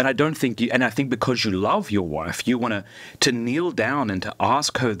 And I don't think and I think because you love your wife, you want to kneel down and to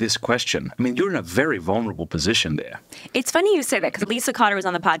ask her this question. I mean, you're in a very vulnerable position there. It's funny you say that because Lisa Cotter was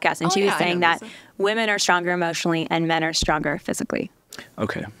on the podcast and Oh, she was yeah, I saying know that Lisa. women are stronger emotionally and men are stronger physically.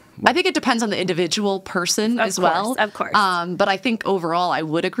 Okay. I think it depends on the individual person as well. Of course. But I think overall, I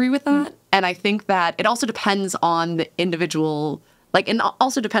would agree with that. And I think that it also depends on the individual. Like, and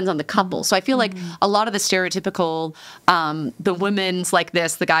also depends on the couple. So I feel like a lot of the stereotypical, the women's like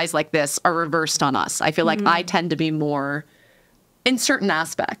this, the guys like this, are reversed on us. I feel like I tend to be more in certain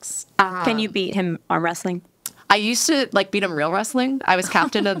aspects. Can you beat him arm wrestling? I used to like beat him real wrestling. I was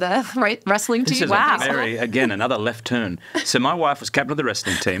captain of the wrestling This team. is Wow. another left turn. So my wife was captain of the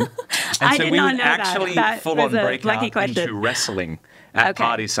wrestling team. And I so did we not would know that. actually That full was on a break lucky out question. into wrestling at Okay.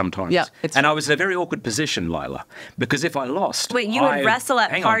 parties sometimes. Yeah, and I was in a very awkward position, Lila, because if I lost... Wait, you would wrestle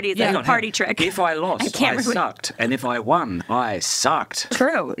at hang on, parties hang as a on, party hang on. trick. If I lost, I Cameron would- sucked. And if I won, I sucked.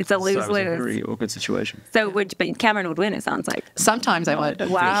 True. It's a So it was a lose-lose. very awkward situation. But Cameron would win, it sounds like. Sometimes I would.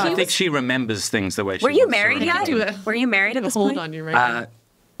 Wow. I think she remembers things the way she Were you was married surrounded. yet? Were you married at this Hold point? on you right now.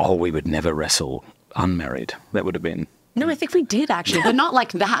 Oh, we would never wrestle unmarried. That would have been... No, I think we did actually, but not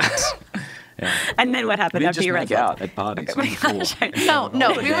like that. And then what happened We after just you make wrestled? out at parties. No,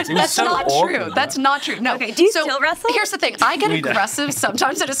 that's so not awkward. true. That's not true. No. Okay, do you still wrestle? Here's the thing. I get We don't. aggressive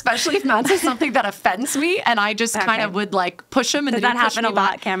sometimes, and especially if Matt says something that offends me, and I just kind Okay. of would like push him, and Does then that he'd push happen a me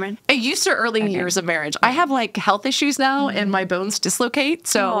lot, back. Cameron? It used to early years of marriage. I have like health issues now, and my bones dislocate,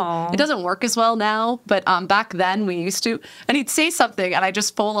 so Aw. it doesn't work as well now. But back then we used to, and he'd say something, and I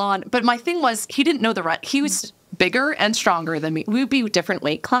just full on. But my thing was, he didn't know the right. He was bigger and stronger than me. We would be different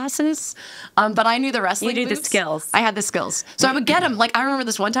weight classes, but I knew the wrestling You knew the moves. skills. I had the skills. So I would get him. Like, I remember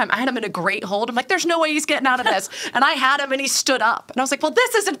this one time, I had him in a great hold. I'm like, there's no way he's getting out of this. And I had him, and he stood up. And I was like, well,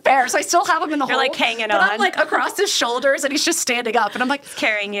 this isn't fair. So I still have him in the You're, hold. like, hanging but on. I'm, like, across his shoulders, and he's just standing up. And I'm like,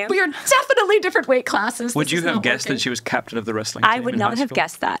 Carrying you. we are definitely different weight classes. Would This you is have not guessed working. that she was captain of the wrestling team I would in not high have school?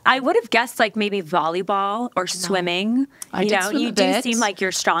 guessed that. I would have guessed like maybe volleyball or swimming. I did swim you a do bit. seem like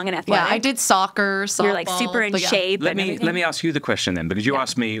you're strong and Yeah, athletic. I did soccer, softball. You're like super in but yeah. shape. Let and me everything. let me ask you the question then, because you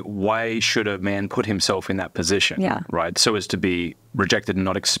asked me why should a man put himself in that position, Yeah. right? So as to be rejected and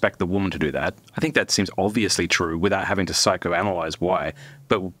not expect the woman to do that. I think that seems obviously true without having to psychoanalyze why.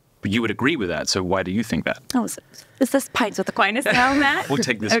 But you would agree with that. So why do you think that? Oh, is this Pints with Aquinas now, Matt? We'll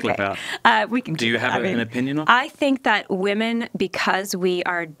take this clip out. We can. Do you have an opinion on it? I think that women, because we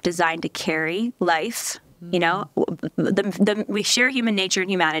are designed to carry life, you know, we share human nature and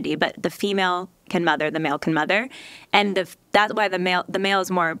humanity, but the female can mother, the male can mother, and that's why the male is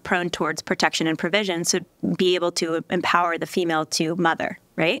more prone towards protection and provision, so be able to empower the female to mother,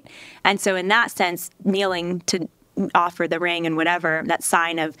 right? And so in that sense, kneeling to offer the ring and whatever, that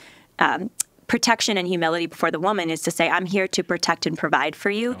sign of protection and humility before the woman is to say, I'm here to protect and provide for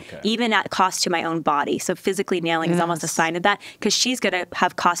you, even at cost to my own body. So physically kneeling is almost a sign of that, because she's going to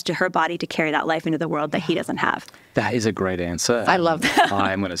have cost to her body to carry that life into the world that he doesn't have. That is a great answer. I love that.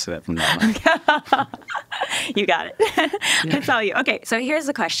 I'm going to say that from now on. You got it. I saw you. Okay, so here's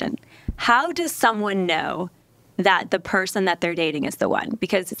the question. How does someone know that the person that they're dating is the one?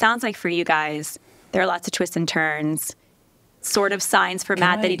 Because it sounds like for you guys, there are lots of twists and turns, sort of signs for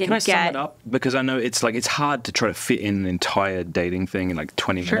Matt that he Can I didn't sum get. it up? Because I know it's hard to try to fit in an entire dating thing in like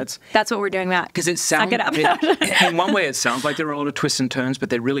 20 minutes. That's what we're doing, Matt. Because it sounds, Suck it up. in one way, it sounds like there were a lot of twists and turns,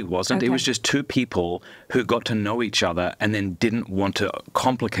 but there really wasn't. It Okay. was just two people who got to know each other and then didn't want to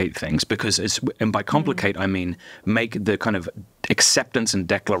complicate things. And by complicate, I mean make the kind of acceptance and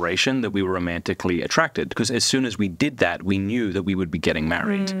declaration that we were romantically attracted. Because as soon as we did that, we knew that we would be getting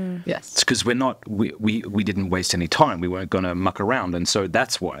married. Yes. It's because we didn't waste any time. We weren't going to muck around, and so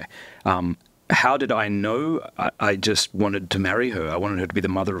that's why. How did I know? I just wanted to marry her. I wanted her to be the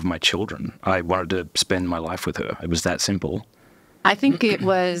mother of my children. I wanted to spend my life with her. It was that simple. I think it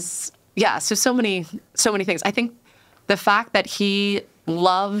was, so many things. I think the fact that he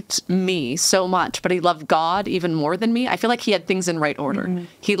loved me so much, but he loved God even more than me. I feel like he had things in right order.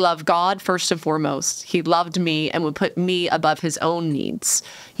 He loved God first and foremost. He loved me and would put me above his own needs,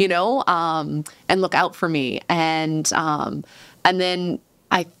 and look out for me. And then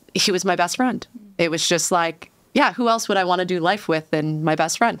he was my best friend. It was just like, who else would I want to do life with than my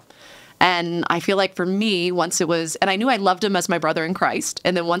best friend? And I feel like for me, once it was, and I knew I loved him as my brother in Christ.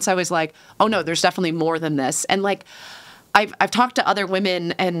 And then once I was like, oh no, there's definitely more than this. And like, I've talked to other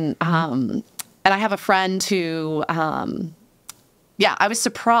women, and I have a friend who, I was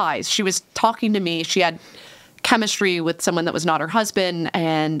surprised. She was talking to me. She had chemistry with someone that was not her husband,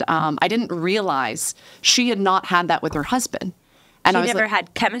 and I didn't realize she had not had that with her husband. And I She was never like,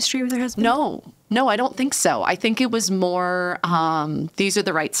 had chemistry with her husband? No, I don't think so. I think it was more, these are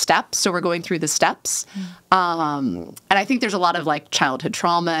the right steps, so we're going through the steps. And I think there's a lot of like childhood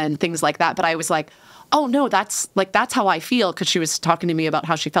trauma and things like that. But I was like, oh no, that's how I feel, because she was talking to me about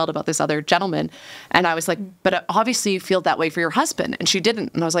how she felt about this other gentleman. And I was like, but obviously you feel that way for your husband. And she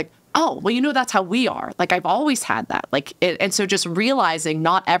didn't. And I was like, oh, well, that's how we are. Like, I've always had that. And so just realizing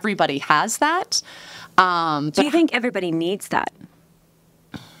not everybody has that. Do you think everybody needs that?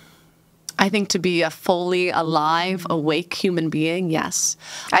 I think to be a fully alive, awake human being, yes.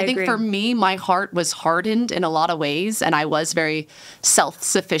 I think agree. for me, my heart was hardened in a lot of ways, and I was very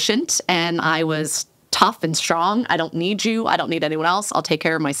self-sufficient, and I was tough and strong. I don't need you. I don't need anyone else. I'll take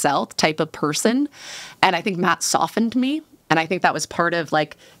care of myself type of person. And I think Matt softened me And I think that was part of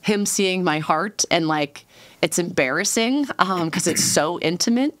like him seeing my heart, and like, it's embarrassing because it's so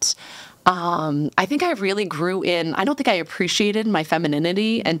intimate. I think I really grew in, I don't think I appreciated my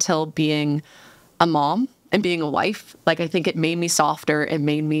femininity until being a mom and being a wife. Like, I think it made me softer. It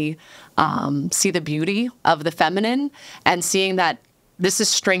made me see the beauty of the feminine and seeing that this is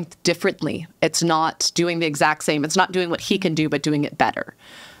strength differently. It's not doing the exact same. It's not doing what he can do, but doing it better.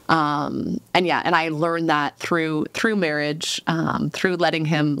 And I learned that through marriage, through letting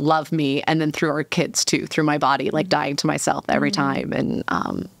him love me, and then through our kids too, through my body, like dying to myself every time. And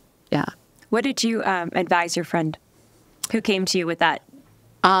What did you advise your friend who came to you with that?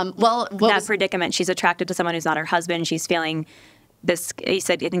 That predicament? She's attracted to someone who's not her husband. She's feeling this. You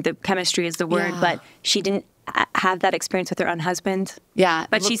said, I think the chemistry is the word, but she didn't have that experience with her own husband. Yeah.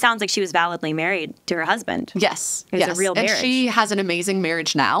 But she sounds like she was validly married to her husband. Yes. It was a real marriage. And she has an amazing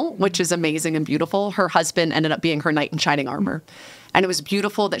marriage now, which is amazing and beautiful. Her husband ended up being her knight in shining armor. And it was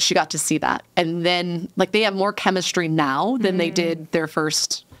beautiful that she got to see that. And then, like, they have more chemistry now than they did their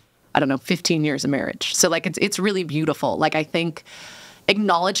first, 15 years of marriage. So, like, it's really beautiful. Like, I think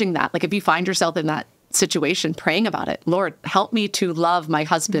acknowledging that, like, if you find yourself in that situation, praying about it, Lord, help me to love my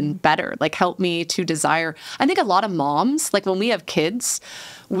husband better. Like, help me to desire. I think a lot of moms, like when we have kids,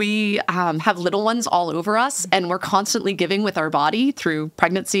 we have little ones all over us, and we're constantly giving with our body through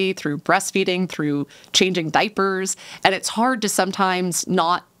pregnancy, through breastfeeding, through changing diapers. And it's hard to sometimes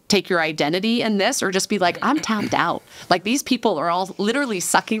not take your identity in this, or just be like, I'm tapped out. Like, these people are all literally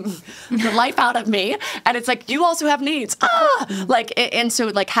sucking the life out of me. And it's like, you also have needs. Like, and so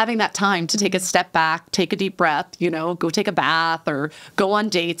like having that time to take a step back, take a deep breath, go take a bath or go on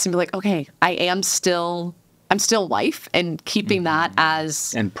dates and be like, okay, I'm still wife, and keeping that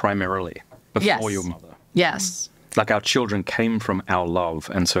as. And primarily before your mother. Yes. Like, our children came from our love.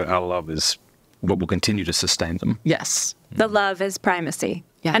 And so our love is what will continue to sustain them. Yes. The love is primacy.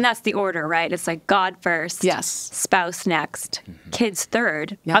 Yeah. And that's the order, right? It's like God first, spouse next, kids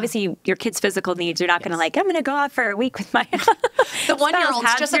third. Yeah. Obviously, your kids' physical needs, you're not going to like, I'm going to go out for a week with my the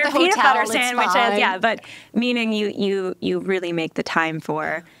 1-year-old's just at the peanut hotel, butter sandwiches. But meaning you really make the time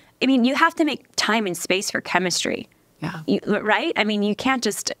for, you have to make time and space for chemistry. Yeah. Right? You can't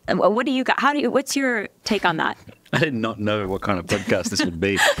just, what do you got? What's your take on that? I did not know what kind of podcast this would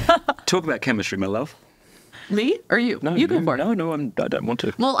be. Talk about chemistry, my love. Me or you? No, you go for it. No, I don't want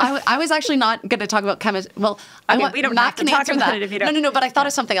to. Well, I was actually not going to talk about chemistry. Well, we don't have to talk about it if you don't. No, but I thought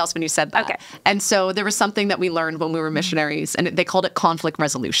of something else when you said that. Okay. And so there was something that we learned when we were missionaries, and they called it conflict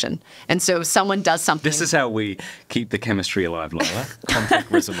resolution. And so someone does something. This is how we keep the chemistry alive, Lila. Conflict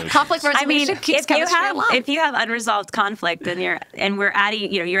resolution. Conflict resolution keeps chemistry alive. If you have unresolved conflict, and we're at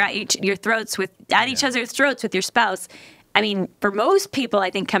you're at each other's throats with your spouse. For most people,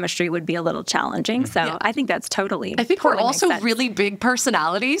 I think chemistry would be a little challenging. So I think that's totally. I think we're also really big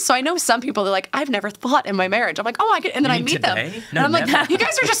personalities. So I know some people, they're like, I've never fought in my marriage. I'm like, oh, I get, and then I meet them. And I'm like, you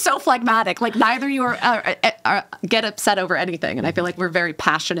guys are just so phlegmatic. Like, neither you are get upset over anything. And I feel like we're very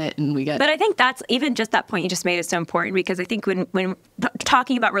passionate, and we get. But I think that's even just that point you just made is so important, because I think when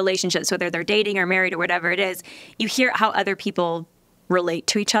talking about relationships, whether they're dating or married or whatever it is, you hear how other people relate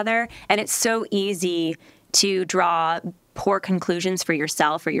to each other, and it's so easy to draw poor conclusions for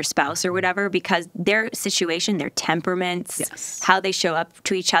yourself or your spouse or whatever, because their situation, their temperaments, how they show up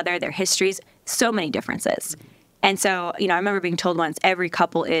to each other, their histories, so many differences. And so, I remember being told once, every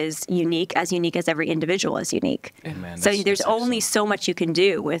couple is unique as every individual is unique. Amen. So there's only so much you can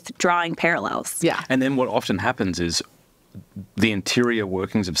do with drawing parallels. Yeah. And then what often happens is the interior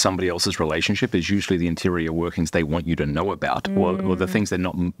workings of somebody else's relationship is usually the interior workings they want you to know about, or the things they're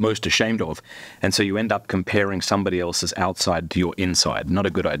not most ashamed of. And so you end up comparing somebody else's outside to your inside. Not a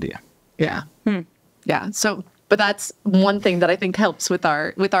good idea. Yeah. Yeah. So, but that's one thing that I think helps with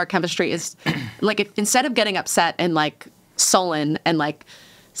our chemistry is like, instead of getting upset and like sullen and like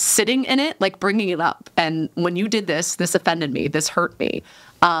sitting in it, like bringing it up. And when you did this offended me, this hurt me.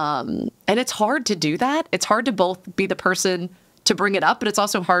 And it's hard to do that. It's hard to both be the person to bring it up, but it's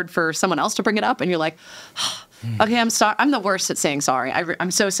also hard for someone else to bring it up. And you're like, okay, I'm sorry. I'm the worst at saying sorry.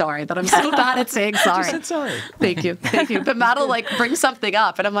 I'm so sorry that I'm so bad at saying sorry. Just said sorry. Thank you. But Matt will like bring something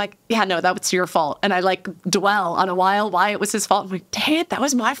up, and I'm like, yeah, no, that was your fault. And I like dwell on why it was his fault. I'm like, dang it, that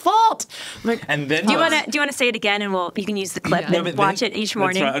was my fault. Like, and then do you want to say it again, and you can use the clip and watch it each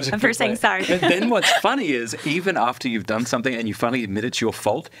morning for saying sorry. But then what's funny is, even after you've done something and you finally admit it's your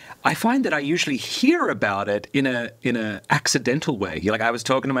fault, I find that I usually hear about it in a accidental way. Like, I was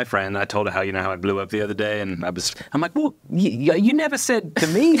talking to my friend, and I told her how I blew up the other day, and I'm like, well, you never said to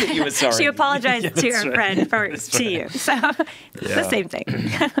me that you were sorry. She apologized to her friend to you. So it's the same thing.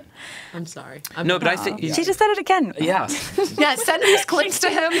 I'm sorry. No, but I think She just said it again. yeah. Yeah, send these clips to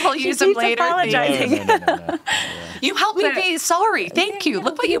him. He'll use them keeps later. apologizing. No. You helped me be sorry. Thank you.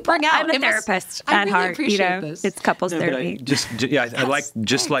 Look what you bring out. I'm a It was- therapist I at really heart. appreciate this. It's couples But therapy. I like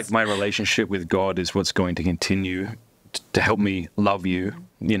like my relationship with God is what's going to continue to help me love you.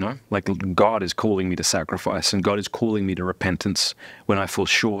 Like God is calling me to sacrifice, and God is calling me to repentance when I fall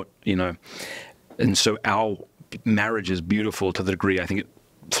short. And so our marriage is beautiful to the degree I think it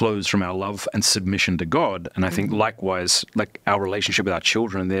flows from our love and submission to God. And I think likewise, like our relationship with our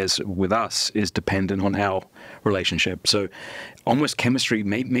children, theirs with us, is dependent on our relationship. So almost chemistry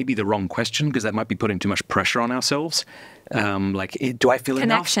may be the wrong question, because that might be putting too much pressure on ourselves. Do I feel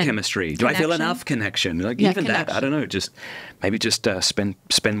enough chemistry? Do I feel enough connection? Even that, I don't know. Just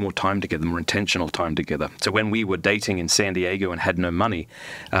spend more time together, more intentional time together. So when we were dating in San Diego and had no money,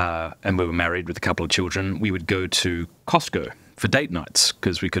 and we were married with a couple of children, we would go to Costco for date nights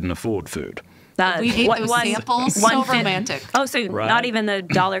because we couldn't afford food. We ate those samples. So romantic. Oh, so not even the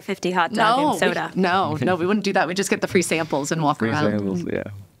 $1.50 hot dog and soda. No, we wouldn't do that. We just get the free samples and walk around. Yeah.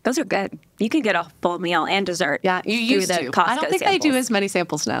 Those are good. You could get a full meal and dessert. Yeah, you used through the to. Costco I don't think samples. they do as many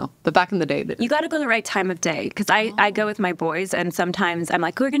samples now, but back in the day, they did. You got to go the right time of day, because I go with my boys, and sometimes I'm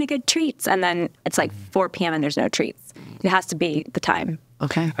like, we're going to get treats, and then it's like 4 p.m. and there's no treats. It has to be the time.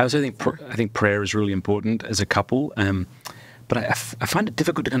 Okay. I also think prayer is really important as a couple. But I find it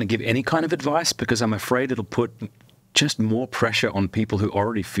difficult to kind of give any kind of advice, because I'm afraid it'll put just more pressure on people who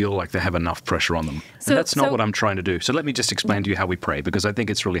already feel like they have enough pressure on them. And that's not what I'm trying to do. So let me just explain to you how we pray, because I think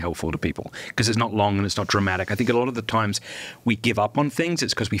it's really helpful to people, because it's not long and it's not dramatic. I think a lot of the times we give up on things,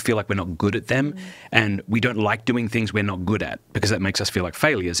 it's because we feel like we're not good at them, and we don't like doing things we're not good at, because that makes us feel like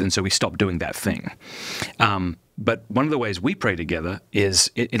failures, and so we stop doing that thing. But one of the ways we pray together is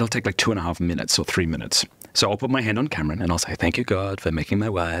it'll take like 2.5 minutes or 3 minutes. So I'll put my hand on Cameron and I'll say, "Thank you, God, for making my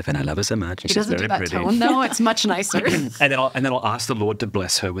wife, and I love her so much. And He she's doesn't very do that pretty." tone. No, it's much nicer. And then I'll ask the Lord to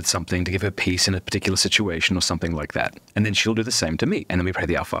bless her with something, to give her peace in a particular situation or something like that. And then she'll do the same to me. And then we pray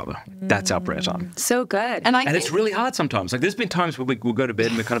the Our Father. That's our prayer time. So good. And it's really hard sometimes. Like there's been times where we'll go to bed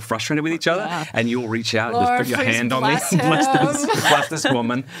and we're kind of frustrated with each other, and you'll reach out and just put your hand on me. Bless this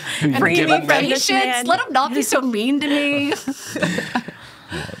woman. And Forgive be me. patient. Let him not be so mean to me.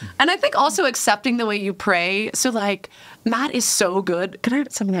 And I think also accepting the way you pray. So like Matt is so good. Can I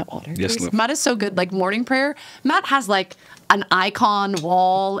have some of that water? Yes, please? Liv. Matt is so good. Like morning prayer. Matt has like an icon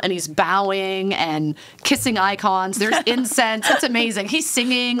wall, and he's bowing and kissing icons. There's incense. It's amazing. He's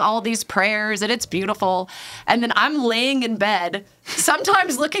singing all these prayers, and it's beautiful. And then I'm laying in bed,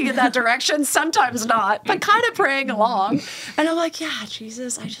 sometimes looking in that direction, sometimes not, but kind of praying along. And I'm like, yeah,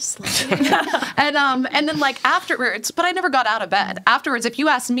 Jesus, I just love you. And then like afterwards, but I never got out of bed. Afterwards, if you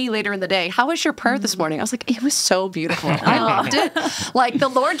asked me later in the day, how was your prayer this morning? I was like, it was so beautiful. I loved it. Like the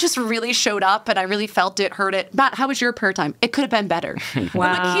Lord just really showed up, and I really felt it, heard it. Matt, how was your prayer time? It could have been better.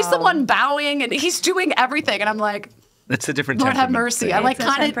 Wow. Like, he's the one bowing, and he's doing everything. And I'm like, That's a different Lord have temperament. mercy. I like It's a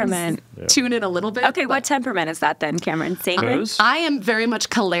kind temperament. of tune in a little bit. Okay, what temperament is that then, Cameron? Sacred? Hers? I am very much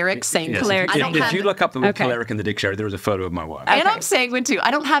choleric sanguine. Yes. Choleric I don't If have, you look up the word Okay. choleric in the dictionary, there is a photo of my wife. and I'm sanguine too.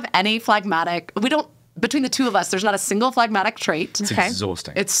 I don't have any phlegmatic. We don't. Between the two of us, there's not a single phlegmatic trait. It's Okay.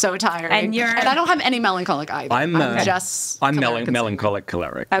 exhausting. It's so tiring. And you're- I don't have any melancholic either. I'm just melancholic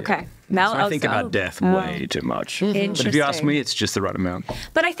choleric. Okay. So I think about death way too much. But if you ask me, it's just the right amount.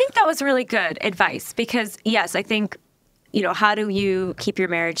 But I think that was really good advice, because, yes, I think, how do you keep your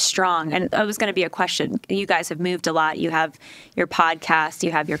marriage strong? And it was going to be a question. You guys have moved a lot. You have your podcast,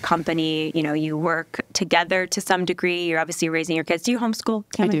 you have your company, you work together to some degree. You're obviously raising your kids. Do you homeschool,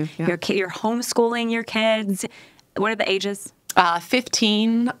 Cameron? I do, yeah. You're homeschooling your kids. What are the ages?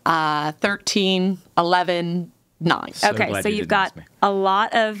 15, 13, 11, 9. So Okay, glad so you you've didn't got ask me. a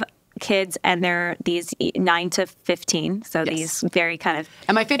lot of kids, and they're these 9 to 15, so these very kind of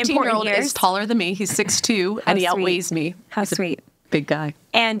And my 15-year-old important years. is taller than me. He's 6'2", and he sweet. outweighs me. How sweet. Big guy.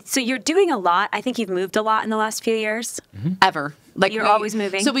 And so you're doing a lot. I think you've moved a lot in the last few years. Ever. Like You're always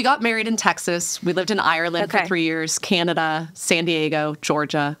moving? So we got married in Texas. We lived in Ireland for Okay. 3 years, Canada, San Diego,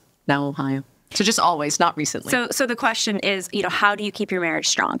 Georgia, now Ohio. So just always, not recently. So the question is, how do you keep your marriage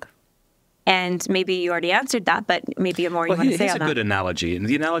strong? And maybe you already answered that, but maybe more you want to say Here's on a good that. analogy, and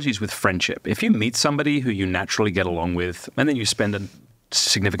the analogy is with friendship. If you meet somebody who you naturally get along with, and then you spend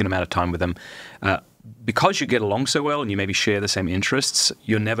significant amount of time with them, because you get along so well and you maybe share the same interests,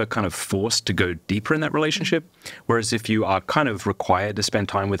 you're never kind of forced to go deeper in that relationship. Whereas if you are kind of required to spend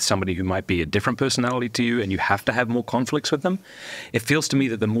time with somebody who might be a different personality to you and you have to have more conflicts with them, it feels to me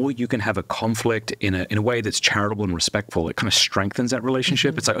that the more you can have a conflict in a way that's charitable and respectful, it kind of strengthens that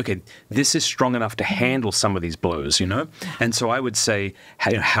relationship. It's like, okay, this is strong enough to handle some of these blows, you know? And so I would say,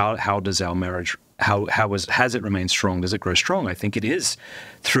 how does our marriage, has it remained strong? Does it grow strong? I think it is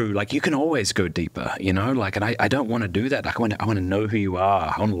through, like, you can always go deeper, you know, like, and I don't want to do that. Like, I want to know who you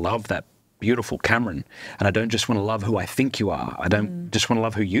are. I want to love that beautiful Cameron. And I don't just want to love who I think you are. I don't just want to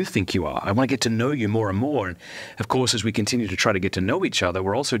love who you think you are. I want to get to know you more and more. And of course, as we continue to try to get to know each other,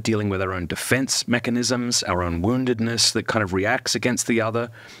 we're also dealing with our own defense mechanisms, our own woundedness that kind of reacts against the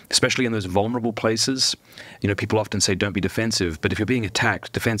other, especially in those vulnerable places. You know, people often say, don't be defensive. But if you're being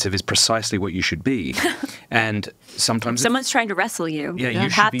attacked, defensive is precisely what you should be. And sometimes someone's trying to wrestle you. Yeah, you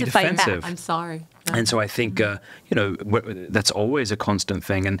have should be to defensive. fight back. I'm sorry. And so I think, you know, that's always a constant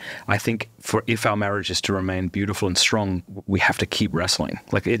thing. And I think if our marriage is to remain beautiful and strong, we have to keep wrestling.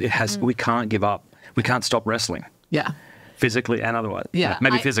 Like it has, we can't give up. We can't stop wrestling. Yeah. Physically and otherwise. Yeah.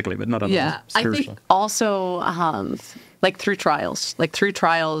 Maybe physically, but not otherwise. Yeah. I think also, like through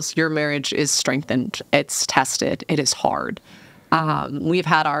trials, your marriage is strengthened. It's tested. It is hard. We've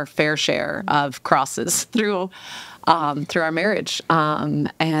had our fair share of crosses through our marriage.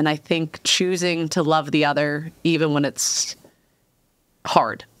 And I think choosing to love the other, even when it's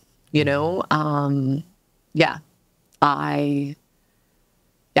hard, you know, I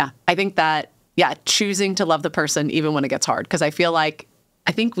think that, choosing to love the person, even when it gets hard. Because I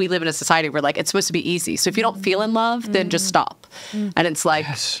think we live in a society where, like, it's supposed to be easy. So if you don't feel in love, then just stop. And it's like,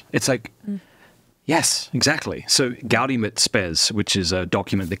 yes. It's like, yes, exactly. So Gaudium et Spes, which is a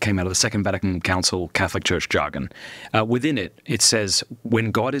document that came out of the Second Vatican Council Catholic Church jargon, within it, it says,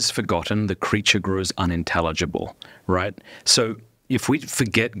 when God is forgotten, the creature grows unintelligible, right? So if we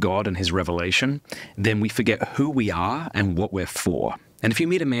forget God and his revelation, then we forget who we are and what we're for. And if you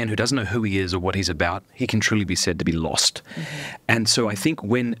meet a man who doesn't know who he is or what he's about, he can truly be said to be lost. And so I think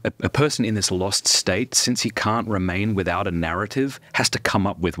when a person in this lost state, since he can't remain without a narrative, has to come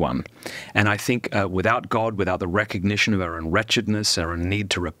up with one. And I think without God, without the recognition of our own wretchedness, our own need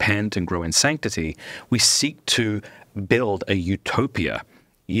to repent and grow in sanctity, we seek to build a utopia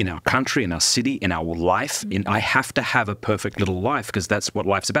in our country, in our city, in our life. I have to have a perfect little life because that's what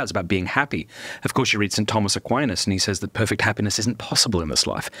life's about. It's about being happy. Of course, you read St. Thomas Aquinas and he says that perfect happiness isn't possible in this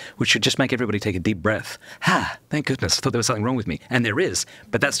life, which should just make everybody take a deep breath. Thank goodness. I thought there was something wrong with me. And there is,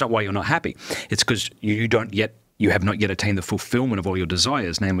 but that's not why you're not happy. It's because you have not yet attained the fulfillment of all your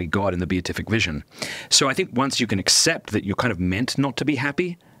desires, namely God and the beatific vision. So I think once you can accept that you're kind of meant not to be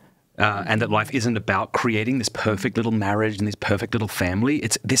happy, and that life isn't about creating this perfect little marriage and this perfect little family.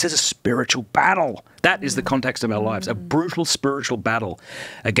 This is a spiritual battle. That is the context of our lives, a brutal spiritual battle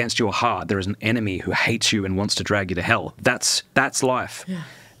against your heart. There is an enemy who hates you and wants to drag you to hell. That's life. Yeah.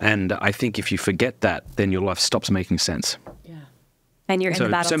 And I think if you forget that, then your life stops making sense. Yeah. And you're in the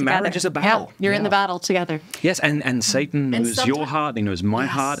battle together. So marriage is a battle. Yeah, you're in the battle together. Yes, and Satan knows your heart, he knows my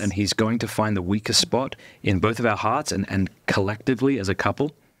heart, and he's going to find the weakest spot in both of our hearts and collectively as a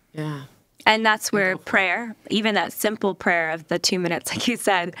couple. Yeah. And that's where prayer, even that simple prayer of the 2 minutes, like you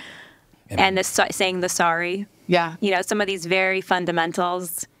said, and saying the sorry. Yeah. You know, some of these very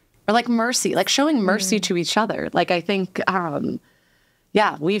fundamentals. Or like mercy, like showing mercy to each other. Like I think,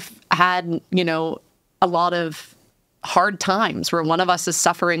 we've had, you know, a lot of hard times where one of us is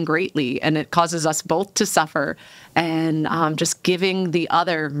suffering greatly and it causes us both to suffer, and just giving the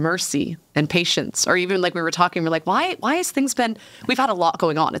other mercy and patience. Or even like we were talking, we're like, why has things been, we've had a lot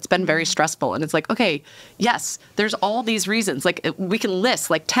going on. It's been very stressful. And it's like, okay, yes, there's all these reasons. Like we can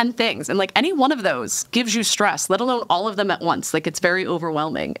list like 10 things and like any one of those gives you stress, let alone all of them at once. Like it's very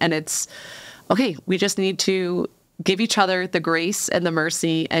overwhelming. And it's, okay, we just need to give each other the grace and the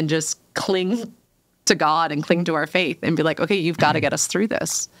mercy and just cling to God and cling to our faith and be like, okay, you've got to get us through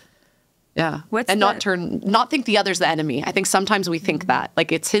this. Yeah. Not think the other's the enemy. I think sometimes we think that,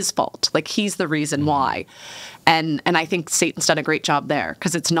 like, it's his fault. Like, he's the reason why. And I think Satan's done a great job there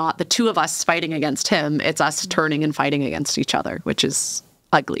because it's not the two of us fighting against him. It's us turning and fighting against each other, which is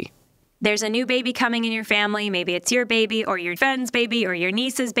ugly. There's a new baby coming in your family. Maybe it's your baby or your friend's baby or your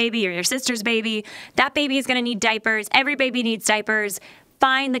niece's baby or your sister's baby. That baby is going to need diapers. Every baby needs diapers.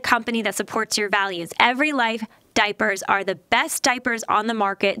 Find the company that supports your values. Every life diapers are the best diapers on the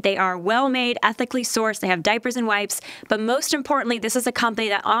market. They are well-made, ethically sourced. They have diapers and wipes. But most importantly, this is a company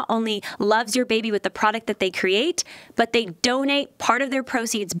that not only loves your baby with the product that they create, but they donate part of their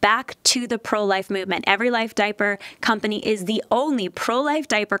proceeds back to the pro-life movement. Every Life Diaper Company is the only pro-life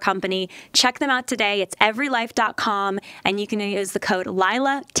diaper company. Check them out today. It's everylife.com, and you can use the code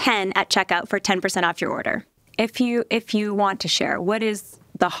LILA10 at checkout for 10% off your order. If you want to share, what is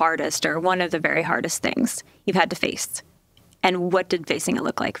the hardest or one of the very hardest things you've had to face? And what did facing it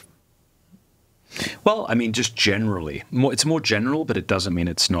look like? Well, I mean, just generally. It's more general, but it doesn't mean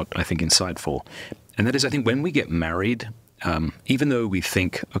it's not, I think, insightful. And that is, I think, when we get married, even though we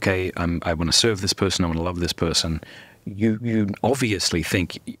think, okay, I want to serve this person, I want to love this person, you obviously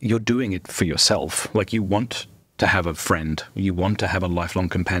think you're doing it for yourself. Like, you want to have a friend, you want to have a lifelong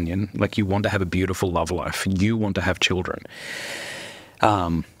companion, like you want to have a beautiful love life, you want to have children.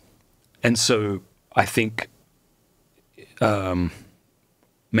 And so I think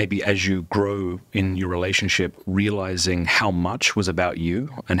maybe as you grow in your relationship, realizing how much was about you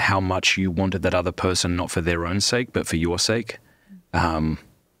and how much you wanted that other person, not for their own sake, but for your sake. And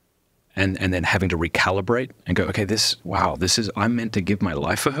then having to recalibrate and go, okay, I'm meant to give my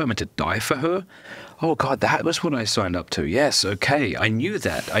life for her, I'm meant to die for her. Oh God, that was what I signed up to. Yes, okay, I knew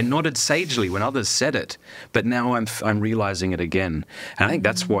that. I nodded sagely when others said it, but now I'm realizing it again. And I think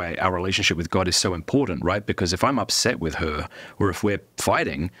that's why our relationship with God is so important, right? Because if I'm upset with her, or if we're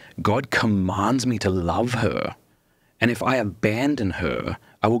fighting, God commands me to love her. And if I abandon her,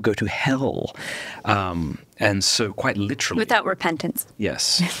 I will go to hell. And so quite literally. Without repentance.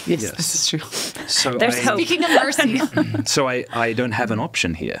 Yes. Yes, this is true. So There's hope. Speaking of mercy. So I don't have an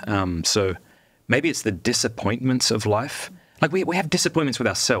option here. So maybe it's the disappointments of life. Like we have disappointments with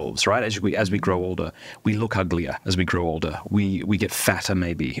ourselves, right? As we grow older, we look uglier as we grow older. We get fatter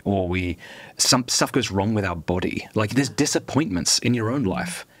maybe, or some stuff goes wrong with our body. Like there's disappointments in your own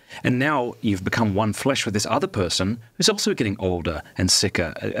life. And now you've become one flesh with this other person who's also getting older and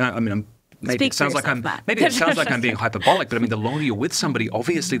sicker. I mean, maybe it sounds like I'm being hyperbolic, but I mean, the longer you're with somebody,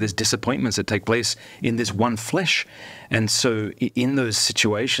 obviously there's disappointments that take place in this one flesh. And so in those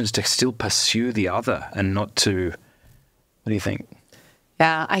situations, to still pursue the other and not to, what do you think?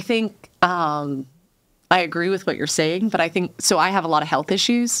 Yeah, I think I agree with what you're saying, but I think, so I have a lot of health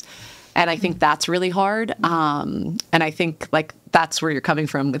issues, and I think that's really hard. And I think like that's where you're coming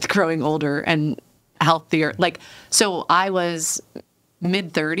from with growing older and healthier. Like, so I was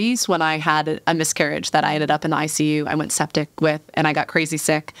mid-30s when I had a miscarriage that I ended up in the ICU. I went septic with, and I got crazy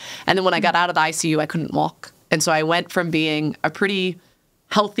sick. And then when I got out of the ICU, I couldn't walk. And so I went from being a pretty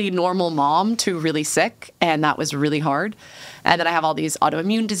healthy, normal mom to really sick. And that was really hard. And then I have all these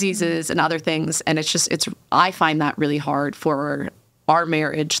autoimmune diseases and other things. And I find that really hard for our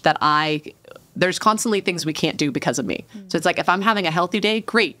marriage, that there's constantly things we can't do because of me. So it's like, if I'm having a healthy day,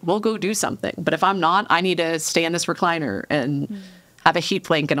 great, we'll go do something. But if I'm not, I need to stay in this recliner and have a heat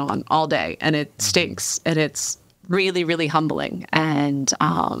blanket on all day. And it stinks. And it's really, really humbling. And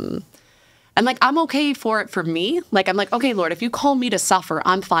like, I'm okay for it for me. Like, I'm like, okay, Lord, if you call me to suffer,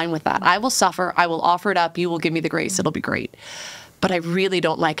 I'm fine with that. I will suffer. I will offer it up. You will give me the grace. It'll be great. But I really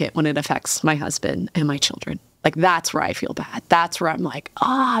don't like it when it affects my husband and my children. Like, that's where I feel bad. That's where I'm like,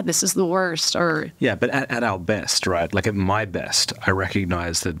 this is the worst. Or yeah, but at our best, right? Like at my best, I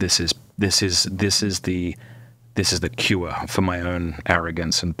recognize that this is the cure for my own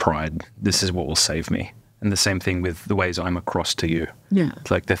arrogance and pride. This is what will save me. And the same thing with the ways I'm across to you. Yeah.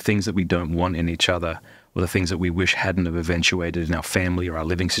 It's like the things that we don't want in each other, or the things that we wish hadn't have eventuated in our family or our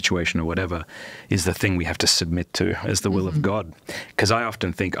living situation or whatever, is the thing we have to submit to as the will of God. Because I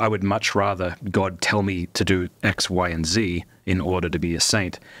often think I would much rather God tell me to do X, Y, and Z in order to be a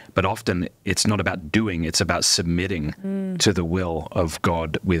saint. But often it's not about doing, it's about submitting to the will of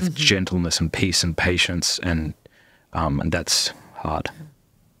God with gentleness and peace and patience. And that's hard.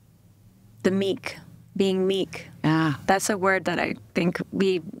 The meek. Being meek. Yeah. That's a word that I think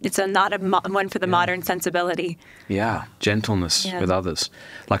it's not one for the modern sensibility. Yeah, gentleness with others.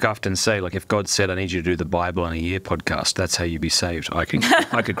 Like I often say, like if God said, I need you to do the Bible in a year podcast, that's how you be saved. I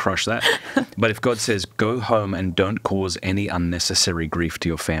could crush that. But if God says, go home and don't cause any unnecessary grief to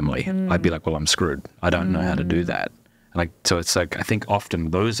your family, I'd be like, well, I'm screwed. I don't know how to do that. So it's like, I think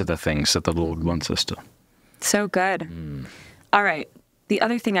often those are the things that the Lord wants us to. So good. All right. The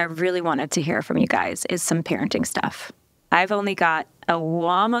other thing I really wanted to hear from you guys is some parenting stuff. I've only got a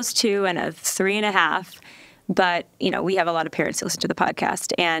almost 2 and a 3.5, but we have a lot of parents who listen to the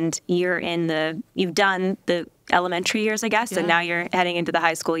podcast, and you've done the elementary years, I guess, and now you're heading into the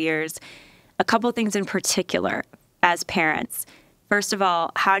high school years. A couple of things in particular as parents. First of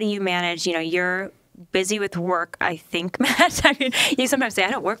all, how do you manage, you're busy with work, I think, Matt. I mean, you sometimes say,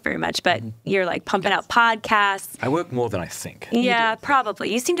 I don't work very much, but you're like pumping out podcasts. I work more than I think. Yeah,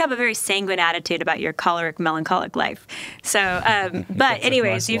 probably. You seem to have a very sanguine attitude about your choleric, melancholic life. So, but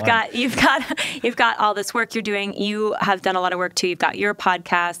anyways, you've got all this work you're doing. You have done a lot of work too. You've got your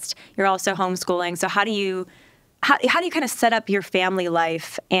podcast. You're also homeschooling. So how do you kind of set up your family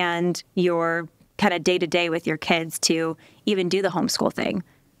life and your kind of day-to-day with your kids to even do the homeschool thing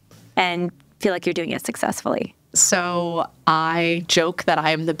and feel like you're doing it successfully? So I joke that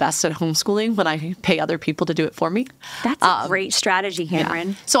I am the best at homeschooling when I pay other people to do it for me. That's a great strategy, Cameron.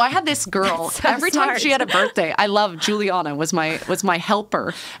 Yeah. So I had this girl. So every time smart. she had a birthday, I love Juliana was my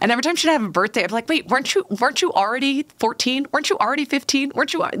helper. And every time she'd have a birthday, I'd be like, wait, weren't you already 14? Weren't you already 15?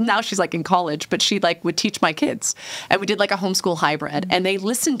 Now she's like in college, but she like would teach my kids. And we did like a homeschool hybrid, and they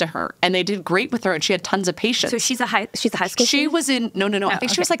listened to her and they did great with her, and she had tons of patience. So she's a high school She student? was in no. I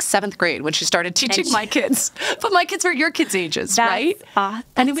think she was like 7th grade when she started teaching my kids. But my kids were your kids' ages, right?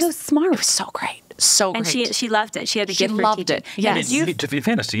 And it was so smart. It was so great. So and great. she loved it. She had a gift for loved teaching. it. Yes. To be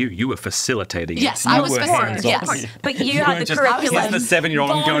fairness to you, you were facilitating it. Yes, I was were facilitating. hands-on. Yes. But you had the Just, curriculum. here's the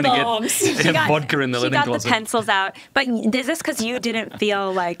 7-year-old, I'm going to get vodka in the She linen got closet. the pencils out. But is this because you didn't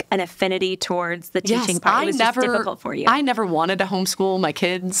feel like an affinity towards the teaching part? It was just difficult for you. I never wanted to homeschool my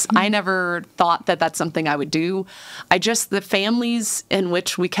kids. I never thought that that's something I would do. The families in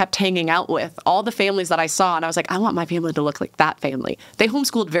which we kept hanging out with, all the families that I saw, and I was like, I want my family to look like that family. They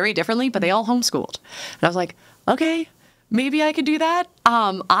homeschooled very differently, but they all homeschooled. And I was like, okay, maybe I could do that.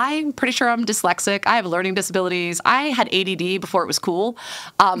 I'm pretty sure I'm dyslexic. I have learning disabilities. I had ADD before it was cool.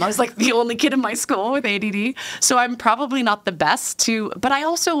 I was like the only kid in my school with ADD. So I'm probably not the best but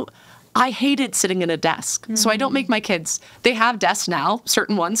I hated sitting in a desk. So I don't make my kids, they have desks now,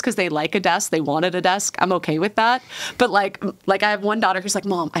 certain ones, because they like a desk. They wanted a desk. I'm okay with that. But like I have one daughter who's like,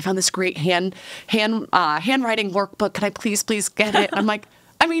 Mom, I found this great handwriting workbook. Can I please get it? I'm like,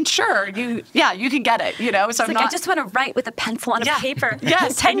 I mean, sure, you can get it, So I just want to write with a pencil on a paper.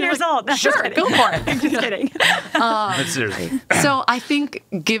 Yes. 10 years old. No, Sure, go for it. I'm just kidding. Seriously. So I think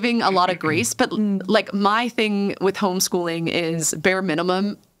giving a lot of grace, but like my thing with homeschooling is bare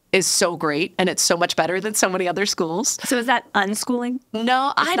minimum is so great, and it's so much better than so many other schools. So is that unschooling?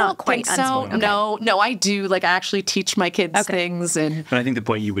 No, I don't quite think so. unschooling. Okay. No, I do. Like, I actually teach my kids things. And that's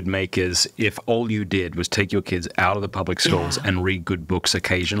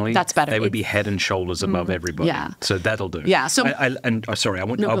better. They would be head and shoulders above everybody. Yeah. So that'll do. Yeah. So I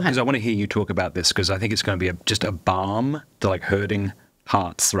want to hear you talk about this, because I think it's going to be just a balm to like hurting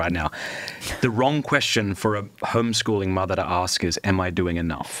hearts right now. The wrong question for a homeschooling mother to ask is, am I doing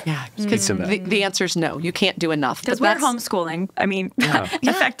enough? Yeah, because the answer is no. You can't do enough. Because we're homeschooling, I mean,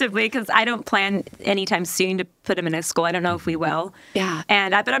 effectively, because I don't plan anytime soon to put him in a school. I don't know if we will. Yeah.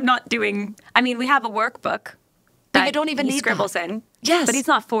 But I'm not doing, we have a workbook. But you don't even he need scribbles that. in. Yes. But he's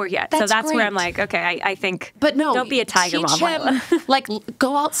not 4 yet. That's so that's where great. I'm like, okay, I think, But no, don't be a tiger teach mom, Lila. him, like,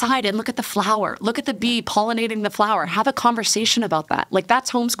 go outside and look at the flower. Look at the bee pollinating the flower. Have a conversation about that. Like,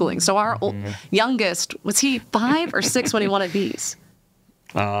 that's homeschooling. So our youngest, was he 5 or 6 when he wanted bees?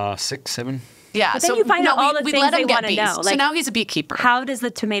 6, 7. Yeah. But then you find out all the we things let they him get want to bees. know. So Like, now he's a beekeeper. how does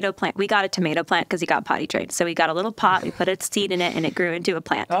the tomato plant? We got a tomato plant because he got potty trained. So we got a little pot, we put a seed in it, and it grew into a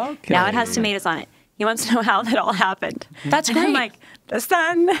plant. Okay. Now it has tomatoes on it. He wants to know how that all happened. That's And I'm great. like, the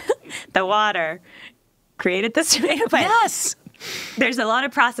sun, the water created this tomato plant. Yes. There's a lot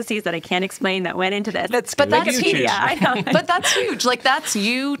of processes that I can't explain that went into this. But that's Wikipedia, I know. But that's huge. Like, that's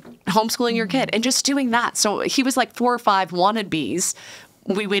you homeschooling your kid and just doing that. So he was like 4 or 5, wanted bees.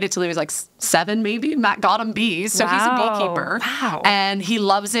 We waited till he was like 7, maybe. Matt got him bees, so he's a Wow. beekeeper. Wow. And he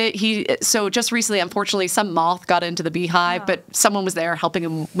loves it. So just recently, unfortunately, some moth got into the beehive, but someone was there helping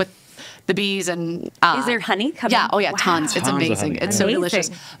him with the bees. And Is there honey coming? Yeah. Oh yeah, Wow. tons. It's Tons of amazing. honey. It's so Amazing. delicious.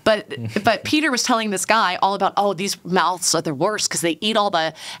 But Peter was telling this guy all about, these moths are the worst because they eat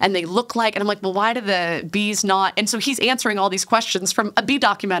and they look like, and I'm like, well, why do the bees not? And so he's answering all these questions from a bee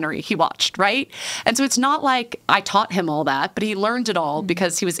documentary he watched, right? And so it's not like I taught him all that, but he learned it all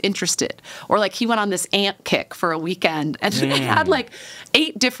because he was interested. Or like he went on this ant kick for a weekend, and he had like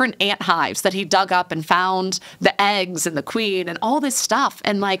 8 different ant hives that he dug up and found the eggs and the queen and all this stuff.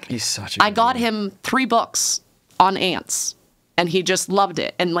 And like, He's such a I good got boy. him 3 books on ants, and he just loved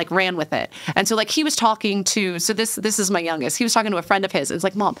it and like ran with it. And so like he was talking to, so this is my youngest. He was talking to a friend of his. It was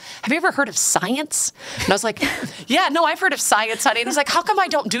like, Mom, have you ever heard of science? And I was like, yeah, no, I've heard of science, honey. And he's like, how come I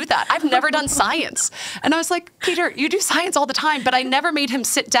don't do that? I've never done science. And I was like, Peter, you do science all the time, but I never made him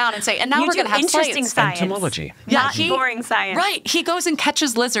sit down and say, and now You we're do going to have interesting science. Entomology. Not boring science. Right. He goes and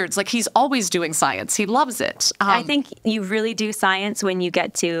catches lizards. Like, he's always doing science. He loves it. I think you really do science when you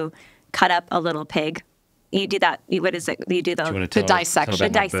get to cut up a little pig. You do that. What is it? You do the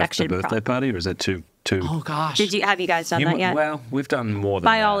dissection. The dissection. The birthday party, or is that too? Oh gosh. Have you guys done that yet? Well, we've done more than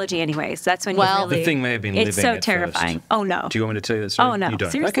biology, that. anyways. That's when the thing may have been living. It's so terrifying. First. Oh no. Do you want me to tell you that story? Oh no. You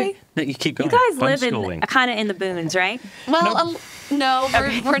don't. Seriously? Okay. No, you keep going. You guys live kind of in the boons, right? Well, no,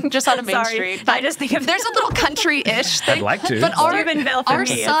 we're just on a main street. I just think there's a little country-ish thing. I'd like to. But our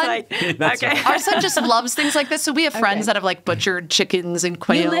son just loves things like this. So we have friends that have like butchered chickens and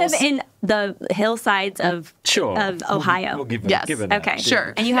quails. You live in the hillsides of Ohio. We'll give it okay,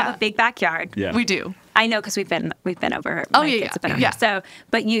 sure. And you have a big backyard. Yeah, we do. I know because we've been over. Oh yeah. So,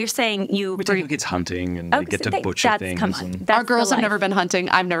 but you're saying we take kids hunting and they get to butcher things. Come on. Our girls have never been hunting.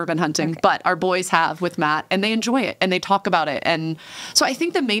 I've never been hunting, but our boys have with Matt, and they enjoy it and they talk about it. And so I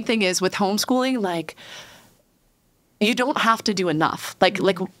think the main thing is with homeschooling, like you don't have to do enough. Like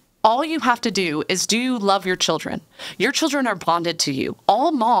all you have to do is do you love your children. Your children are bonded to you.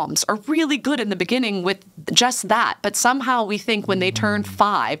 All moms are really good in the beginning with just that. But somehow we think when they turn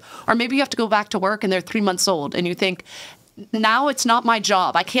 5, or maybe you have to go back to work and they're 3 months old, and you think, now it's not my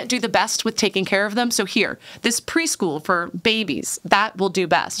job. I can't do the best with taking care of them. So here, this preschool for babies, that will do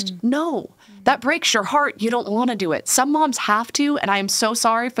best. No, that breaks your heart. You don't want to do it. Some moms have to, and I am so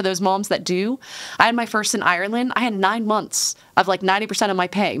sorry for those moms that do. I had my first in Ireland. I had 9 months of like 90% of my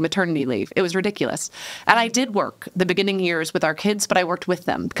pay, maternity leave. It was ridiculous. And I did work the beginning years with our kids, but I worked with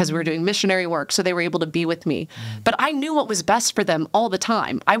them because we were doing missionary work, so they were able to be with me. But I knew what was best for them all the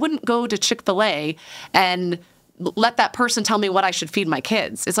time. I wouldn't go to Chick-fil-A and let that person tell me what I should feed my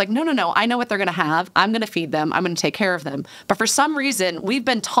kids. It's like, no. I know what they're going to have. I'm going to feed them. I'm going to take care of them. But for some reason, we've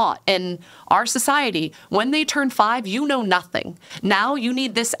been taught in our society, when they turn 5, you know nothing. Now you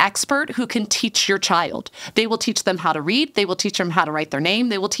need this expert who can teach your child. They will teach them how to read. They will teach them how to write their name.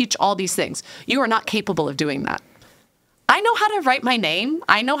 They will teach all these things. You are not capable of doing that. I know how to write my name.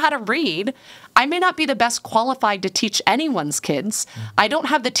 I know how to read. I may not be the best qualified to teach anyone's kids. I don't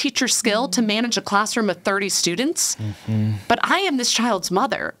have the teacher skill to manage a classroom of 30 students, but I am this child's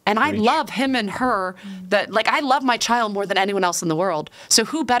mother, and I love him and her. I love my child more than anyone else in the world. So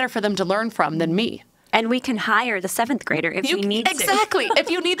who better for them to learn from than me? And we can hire the 7th grader if we need to. Exactly. If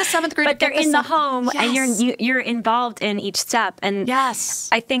you need the 7th grader. But they're in the home, and you're involved in each step. And yes,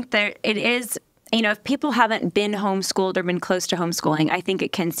 I think that it is. If people haven't been homeschooled or been close to homeschooling, I think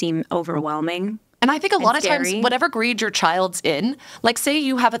it can seem overwhelming. And I think a lot of times, whatever grade your child's in, like say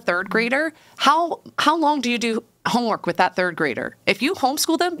you have a 3rd grader, how long do you do homework with that 3rd grader? If you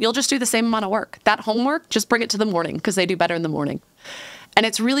homeschool them, you'll just do the same amount of work. That homework, just bring it to the morning because they do better in the morning. And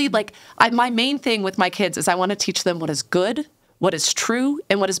it's really like, my main thing with my kids is I want to teach them what is good, what is true,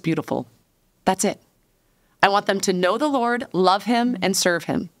 and what is beautiful. That's it. I want them to know the Lord, love Him, and serve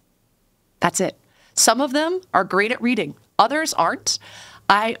Him. That's it. Some of them are great at reading. Others aren't.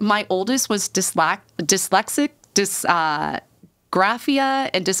 My oldest was dyslexic, dysgraphia,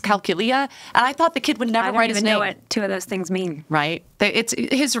 and dyscalculia, and I thought the kid would never write his name. I don't even know what 2 of those things mean. Right? It's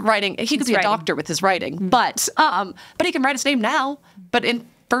his writing. He could be a doctor with his writing, but he can write his name now. But in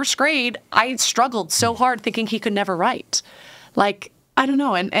 1st grade, I struggled so hard thinking he could never write. Like, I don't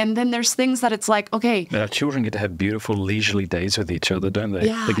know. And then there's things that it's like, okay. But our children get to have beautiful leisurely days with each other, don't they?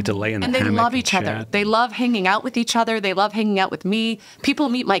 Yeah. They get to lay in the hammock. And they love each other. They love hanging out with each other. They love hanging out with me. People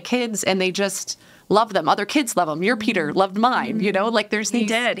meet my kids and they just love them. Other kids love them. Your Peter loved mine, like there's these. He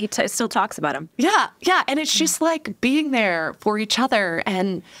did. He still talks about him. Yeah. Yeah. And it's just like being there for each other,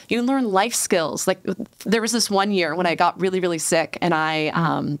 and you learn life skills. Like there was this one year when I got really, really sick, and I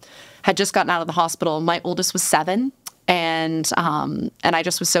had just gotten out of the hospital. My oldest was 7. And I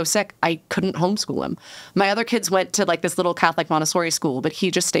just was so sick, I couldn't homeschool him. My other kids went to like this little Catholic Montessori school, but he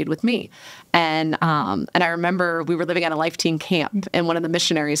just stayed with me. And I remember we were living at a Life Teen camp, and one of the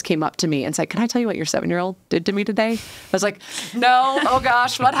missionaries came up to me and said, "Can I tell you what your 7-year-old did to me today?" I was like, "No, oh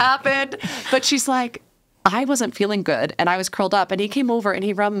gosh, what happened?" But she's like, I wasn't feeling good, and I was curled up, and he came over and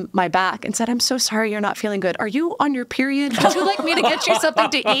he rubbed my back and said, "I'm so sorry you're not feeling good. Are you on your period? Would you like me to get you something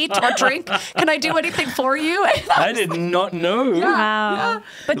to eat or drink? Can I do anything for you?" I did not know. Yeah, wow. Yeah.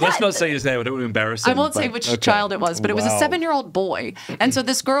 But let's not say his name. It would embarrass him. I won't say which child it was, but it was a 7-year-old boy. And so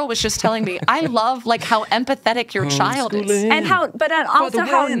this girl was just telling me, I love like how empathetic your child is. And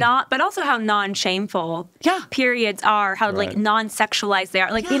also how non-shameful periods are, how like non-sexualized they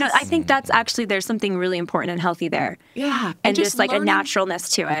are. Like, I think that's actually, there's something really important and healthy there. Yeah. And just like learning, a naturalness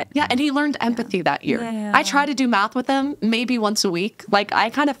to it. Yeah. And he learned empathy that year. Yeah. I tried to do math with him maybe once a week. Like I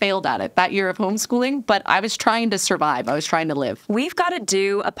kind of failed at it that year of homeschooling, but I was trying to survive. I was trying to live. We've got to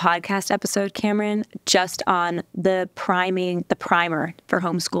do a podcast episode, Cameron, just on the primer for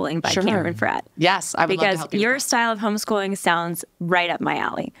homeschooling by Cameron Fradd. Yes. I would love to help you. Because your style of homeschooling sounds right up my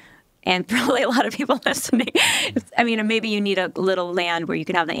alley. and probably a lot of people listening. I mean, maybe you need a little land where you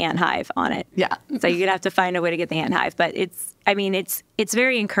can have the ant hive on it. Yeah. So you'd have to find a way to get the ant hive. But it's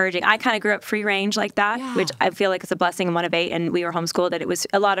very encouraging. I kind of grew up free range like that, which I feel like is a blessing. I'm one of 8, and we were homeschooled, that it was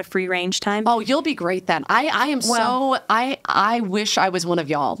a lot of free range time. Oh, you'll be great then. I wish I was one of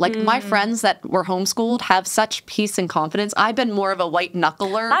y'all. Like my friends that were homeschooled have such peace and confidence. I've been more of a white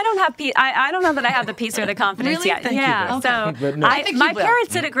knuckler. I don't have peace. I don't know that I have the peace or the confidence Really? yet. Thank you, yeah. though. So my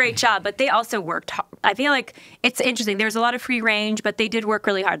parents did a great job, but they also worked hard. I feel like it's interesting. There's a lot of free range, but they did work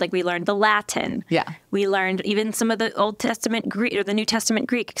really hard. Like we learned the Latin. Yeah. We learned even some of the Old Testament Greek, or the New Testament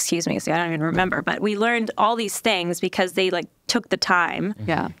Greek, excuse me. See, I don't even remember, but we learned all these things because they like took the time.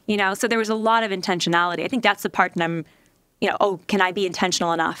 Yeah. You know, so there was a lot of intentionality. I think that's the part that I'm, can I be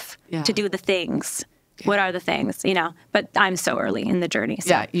intentional enough to do the things? What are the things, But I'm so early in the journey. So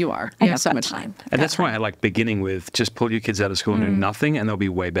Yeah, you are. You have so much time. And that's why I like beginning with just pull your kids out of school and do nothing, and they'll be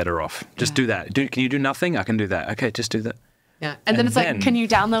way better off. Just do that. Can you do nothing? I can do that. Okay, just do that. Yeah. And then it's like, can you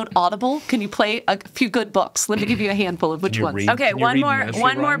download Audible? Can you play a few good books? Let me give you a handful of which ones. Okay, one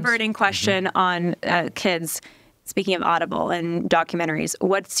more burning question on kids. Speaking of Audible and documentaries,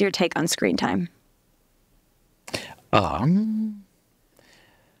 what's your take on screen time?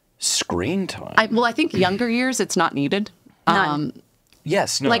 Screen time. I think younger years, it's not needed.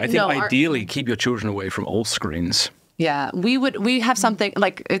 Yes, no. I think ideally keep your children away from all screens. Yeah, we have something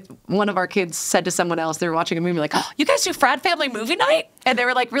like one of our kids said to someone else, they were watching a movie like, "Oh, you guys do Fradd family movie night?" And they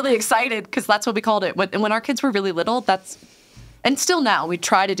were like really excited because that's what we called it. When our kids were really little, and still now, we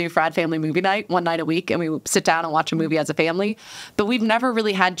try to do Fradd family movie night one night a week, and we sit down and watch a movie as a family. But we've never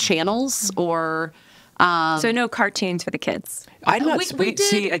really had channels or... so no cartoons for the kids.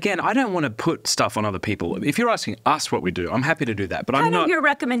 See, again, I don't want to put stuff on other people. If you're asking us what we do, I'm happy to do that. But I'm not... your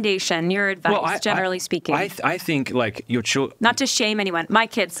recommendation, your advice, generally speaking. I think, like, your children... Not to shame anyone. My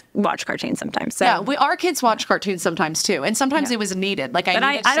kids watch cartoons sometimes. So. Yeah, our kids watch cartoons sometimes, too. And sometimes it was needed. Like, I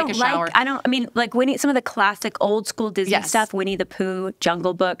needed to take a shower. Winnie, some of the classic old-school Disney stuff, Winnie the Pooh,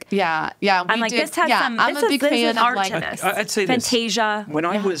 Jungle Book. Yeah. I'm like, this has some... I'm a big fan of, like... I'd say Fantasia. When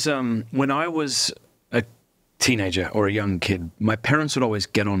I was a teenager or a young kid, my parents would always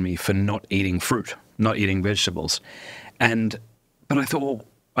get on me for not eating fruit, not eating vegetables. But I thought, well,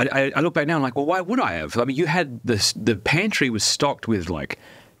 I look back now and I'm like, well, why would I have? I mean, you had the pantry was stocked with like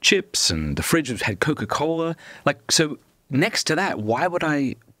chips, and the fridge had Coca-Cola. Like, so next to that, why would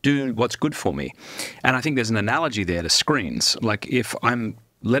I do what's good for me? And I think there's an analogy there to screens. Like, if I'm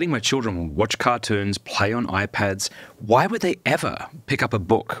letting my children watch cartoons, play on iPads, why would they ever pick up a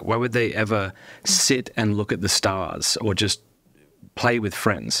book? Why would they ever sit and look at the stars or just play with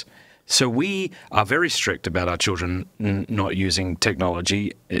friends? So we are very strict about our children not using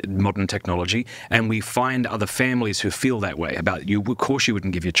technology, modern technology, and we find other families who feel that way about you. Of course, you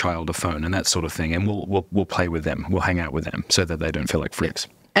wouldn't give your child a phone and that sort of thing, and we'll play with them, we'll hang out with them, so that they don't feel like freaks.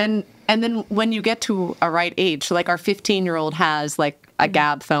 And then when you get to a right age, so like our 15-year-old has like a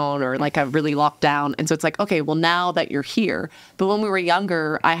Gab phone or like a really locked down. And so it's like, okay, well, now that you're here. But when we were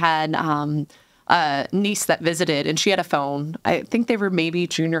younger, I had a niece that visited, and she had a phone. I think they were maybe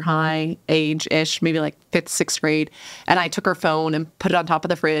junior high age-ish, maybe like 5th, 6th grade. And I took her phone and put it on top of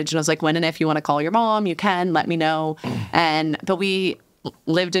the fridge. And I was like, when and if you want to call your mom, you can, let me know. But we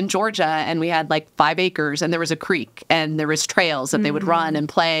lived in Georgia, and we had like 5 acres, and there was a creek, and there was trails that they would run and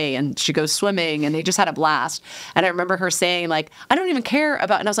play, and she'd go swimming, and they just had a blast. And I remember her saying like, I don't even care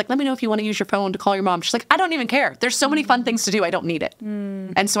about, and I was like, let me know if you want to use your phone to call your mom. She's like, I don't even care. There's so many fun things to do. I don't need it.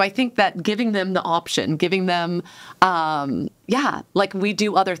 And so I think that giving them the option, giving them, like we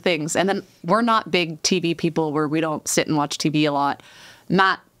do other things. And then we're not big TV people where we don't sit and watch TV a lot.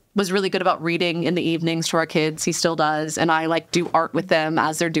 Matt was really good about reading in the evenings to our kids. He still does. And I like do art with them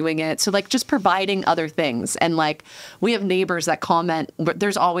as they're doing it. So like just providing other things. And like we have neighbors that comment,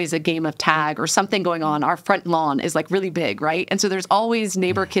 there's always a game of tag or something going on. Our front lawn is like really big, right? And so there's always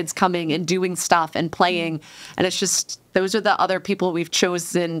neighbor kids coming and doing stuff and playing. And it's just, those are the other people we've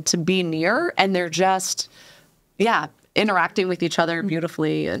chosen to be near. And they're just, interacting with each other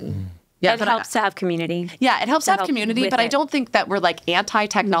beautifully. And it helps to have community. Yeah, it helps to have community, but I don't think that we're like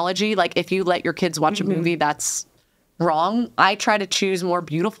anti-technology. Like if you let your kids watch a movie, that's wrong. I try to choose more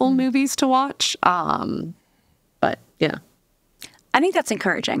beautiful movies to watch. But yeah. I think that's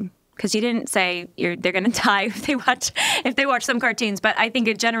encouraging, because you didn't say they're going to die if they watch some cartoons, but I think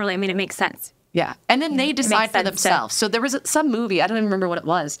it makes sense. Yeah, and then they decide for themselves. So there was some movie, I don't even remember what it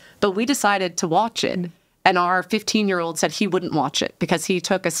was, but we decided to watch it. And our 15-year-old said he wouldn't watch it because he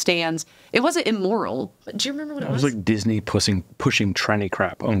took a stance. It wasn't immoral. But do you remember what it was? It was like Disney pushing tranny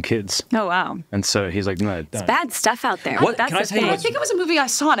crap on kids. Oh, wow. And so he's like, no, It's don't. bad stuff out there. What? That's Can I the tell you thing. I think it was a movie I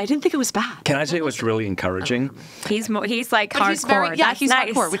saw, and I didn't think it was bad. Can I tell you what's really encouraging? He's like But hardcore. he's very, yeah, That's he's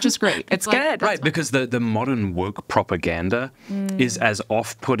nice. hardcore, which is great. It's like, good. Right, because the modern woke propaganda is as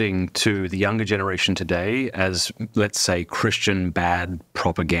off-putting to the younger generation today as, let's say, Christian bad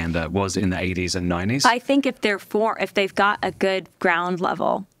propaganda was in the 80s and 90s. I think if they've got a good ground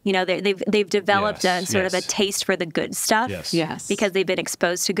level, you know, they've developed Yes, a sort of a yes. taste for the good stuff. Yes. Yes. Because they've been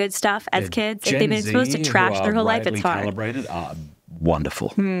exposed to good stuff as kids. If Gen they've been exposed to Z, trash who their are whole life, it's rightly hard. calibrated are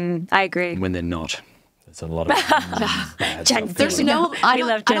wonderful I agree. when they're not. There's a lot of bad Gen stuff Z. There's going on. no, I We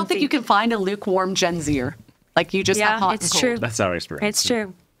love don't Gen think Z. you can find a lukewarm Gen Zer. Like, you just have Yeah, hot it's and cold. true. That's our experience. It's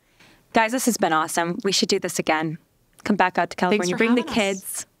true. Guys, this has been awesome. We should do this again. Come back out to California. for Bring the having us.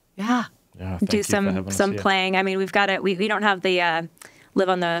 kids. Yeah. Yeah, thank Do you for some having us here. playing. I mean, we've got it. We don't have the live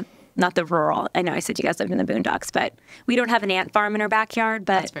on the not the rural. I know I said you guys live in the boondocks, but we don't have an ant farm in our backyard.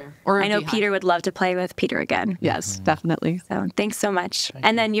 But That's fair. Or a I know beehive. Peter would love to play with Peter again. Yes, definitely. So thanks so much.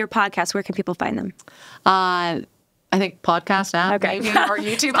 And then your podcast, where can people find them? I think podcast app, Okay. maybe, or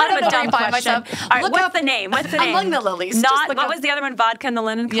YouTube. I Kind of don't a know where dumb I find question. myself. All right, Look what's up the name? What's the name? Among the Lilies. Just Not look what up- was the other one? Vodka in the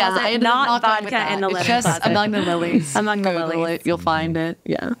linen closet. Yeah, I ended up not not going with vodka that. in the It's linen just closet. Among the Lilies. Among the Google Lilies. it, you'll find it.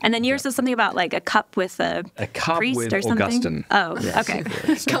 Yeah. And then yours is something about like a cup with a cup priest with or something. Augustine. Oh, okay.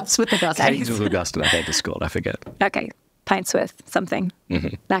 Cups with the dust. Pints with Augustine, I think it's called. I forget. Okay. Pints with something.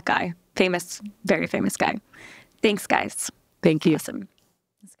 That guy. Famous, very famous guy. Thanks, guys. Thank you. Awesome.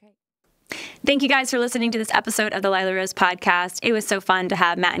 That's great. Thank you guys for listening to this episode of the Lila Rose podcast. It was so fun to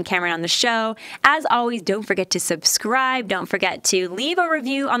have Matt and Cameron on the show. As always, don't forget to subscribe. Don't forget to leave a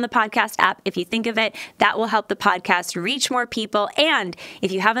review on the podcast app if you think of it. That will help the podcast reach more people. And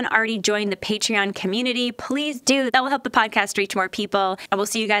if you haven't already joined the Patreon community, please do. That will help the podcast reach more people. And we'll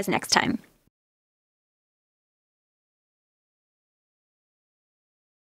see you guys next time.